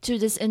to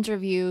this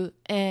interview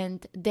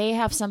and they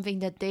have something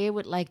that they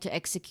would like to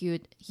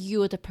execute,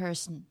 you're the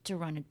person to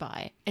run it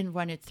by and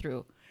run it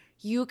through.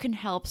 You can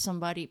help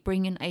somebody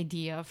bring an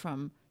idea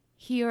from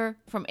here,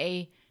 from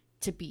A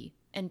to B,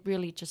 and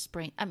really just the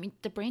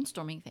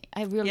brainstorming thing.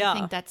 I really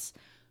think that's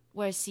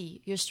where I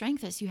see your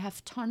strength is. You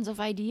have tons of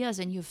ideas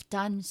and you've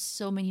done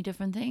so many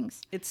different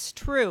things. It's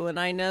true. And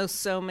I know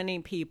so many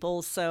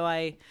people. So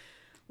I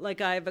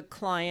have a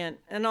client,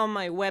 and on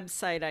my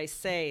website, I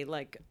say,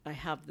 I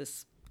have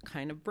this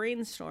kind of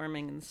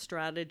brainstorming and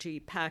strategy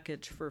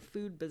package for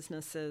food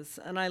businesses.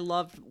 And I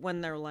love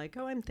when they're like,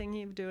 oh, I'm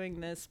thinking of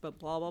doing this, but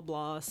blah, blah,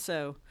 blah.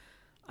 So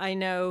I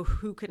know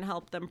who can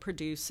help them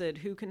produce it,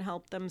 who can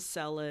help them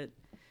sell it,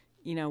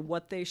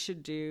 what they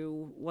should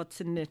do,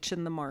 what's a niche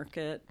in the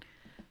market.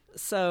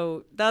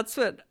 So that's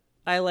what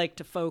I like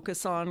to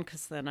focus on,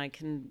 because then I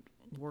can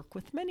work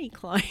with many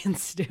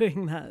clients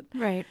doing that.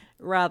 Right.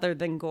 Rather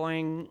than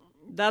going...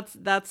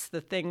 That's the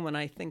thing when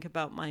I think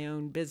about my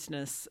own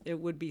business. It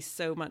would be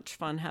so much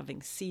fun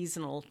having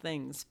seasonal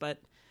things, but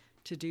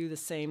to do the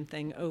same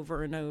thing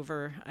over and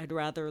over, I'd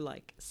rather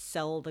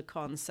sell the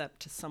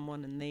concept to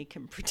someone and they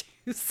can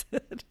produce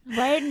it.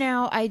 Right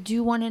now, I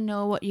do want to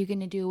know what you're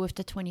going to do with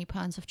the 20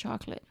 pounds of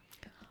chocolate.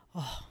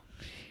 Oh,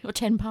 or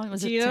 10 pounds.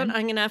 Was it 10?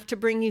 I'm going to have to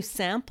bring you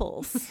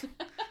samples.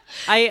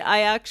 I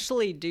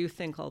actually do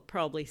think I'll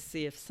probably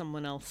see if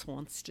someone else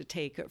wants to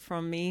take it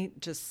from me,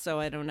 just so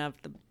I don't have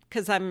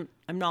because I'm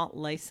not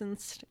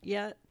licensed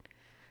yet.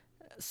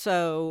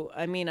 So,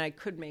 I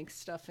could make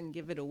stuff and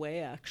give it away,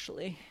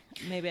 actually.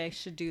 Maybe I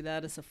should do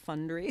that as a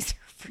fundraiser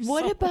for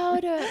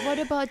what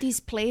about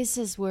these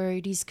places where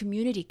these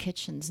community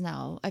kitchens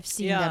now? I've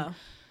seen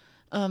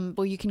them.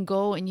 Where you can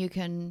go and you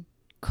can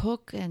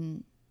cook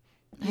and...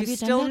 You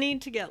still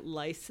need to get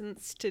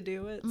licensed to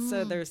do it,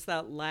 so there's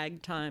that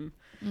lag time.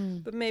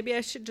 But maybe I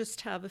should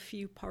just have a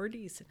few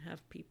parties and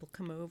have people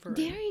come over.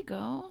 There you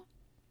go.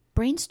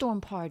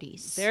 Brainstorm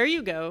parties. There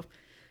you go.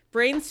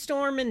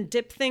 Brainstorm and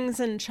dip things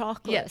in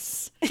chocolate.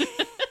 Yes.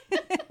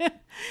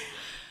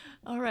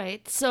 All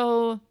right.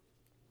 So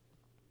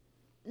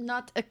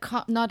not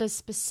a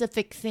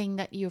specific thing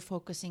that you're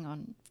focusing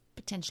on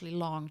potentially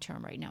long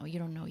term right now. You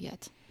don't know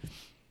yet.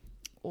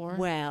 Or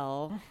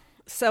well,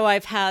 so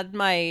I've had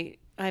an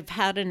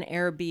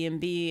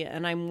Airbnb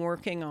and I'm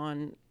working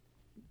on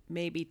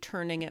maybe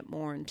turning it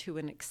more into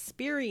an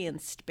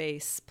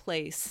experience-based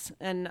place.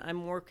 And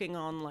I'm working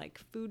on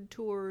food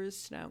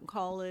tours down in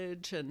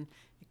college, and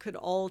it could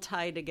all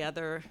tie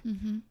together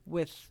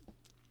with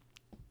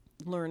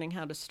learning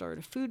how to start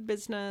a food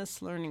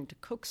business, learning to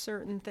cook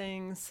certain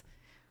things.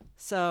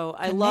 So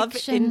I love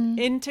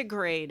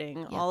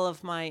integrating all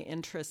of my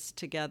interests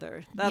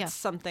together. That's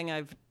something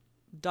I've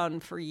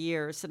done for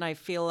years, and I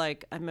feel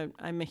like I'm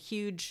a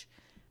huge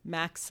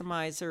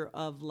maximizer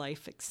of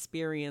life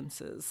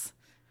experiences.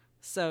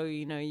 So,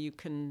 you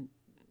can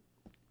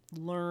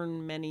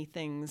learn many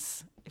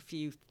things if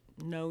you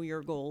know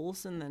your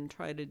goals and then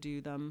try to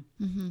do them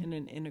in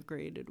an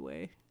integrated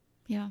way.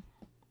 Yeah,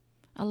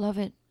 I love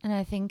it. And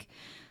I think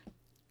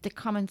the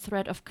common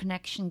thread of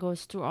connection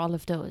goes through all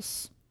of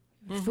those.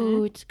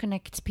 Food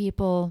connects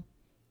people.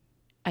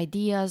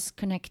 Ideas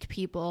connect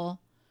people.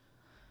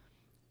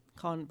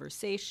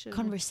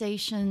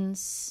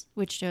 Conversations,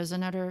 which there's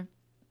another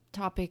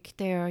topic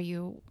there.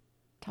 You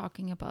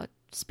talking about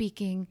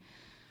speaking.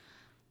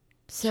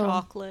 So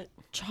Chocolate.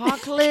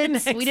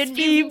 We didn't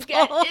even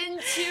get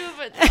into,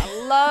 but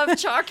I love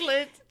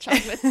chocolate.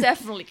 Chocolate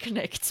definitely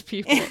connects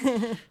people.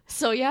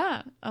 So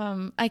yeah,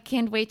 I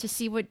can't wait to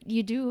see what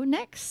you do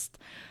next.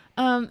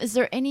 Is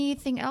there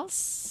anything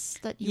else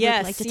that you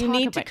would like to talk about? Yes,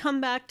 you need to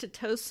come back to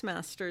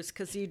Toastmasters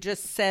because you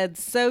just said,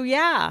 so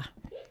yeah.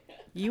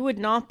 You would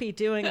not be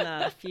doing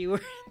that if you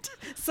were...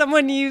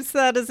 Someone used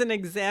that as an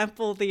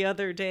example the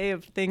other day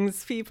of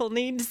things people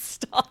need to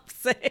stop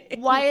saying.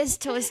 Why is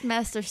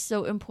Toastmasters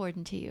so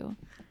important to you?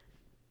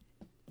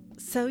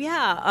 So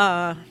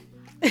yeah,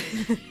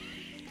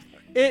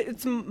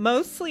 it's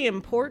mostly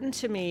important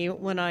to me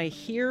when I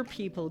hear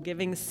people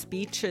giving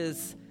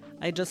speeches.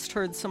 I just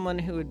heard someone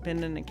who had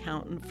been an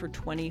accountant for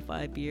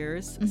 25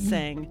 years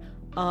saying,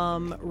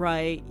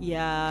 right,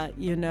 yeah,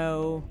 you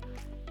know...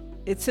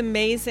 It's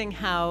amazing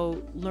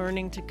how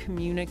learning to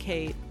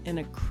communicate in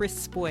a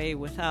crisp way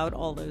without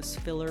all those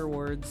filler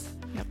words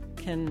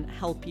can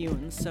help you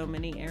in so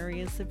many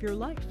areas of your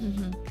life.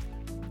 Mm-hmm.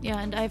 Yeah,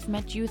 and I've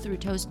met you through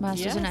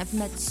Toastmasters, and I've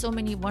met so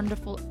many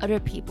wonderful other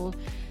people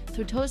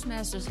through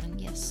Toastmasters,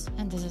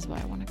 and this is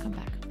why I want to come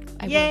back.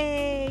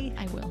 Yay!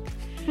 I will.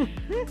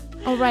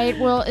 All right,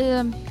 well,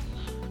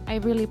 I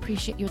really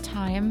appreciate your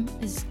time.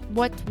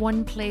 What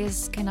one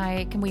place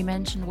can we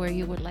mention where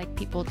you would like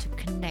people to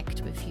connect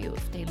with you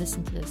if they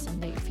listen to this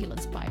and they feel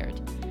inspired?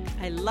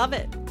 I love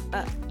it.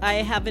 I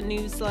have a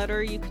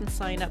newsletter you can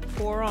sign up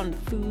for on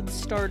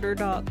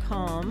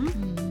foodstarter.com,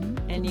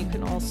 and you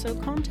can also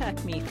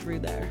contact me through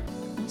there.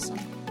 Awesome.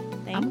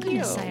 I'm going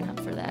to sign up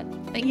for that.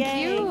 Thank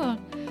you.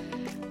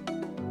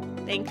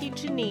 Thank you,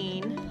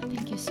 Janine.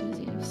 Thank you,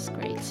 Susie. It was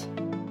great.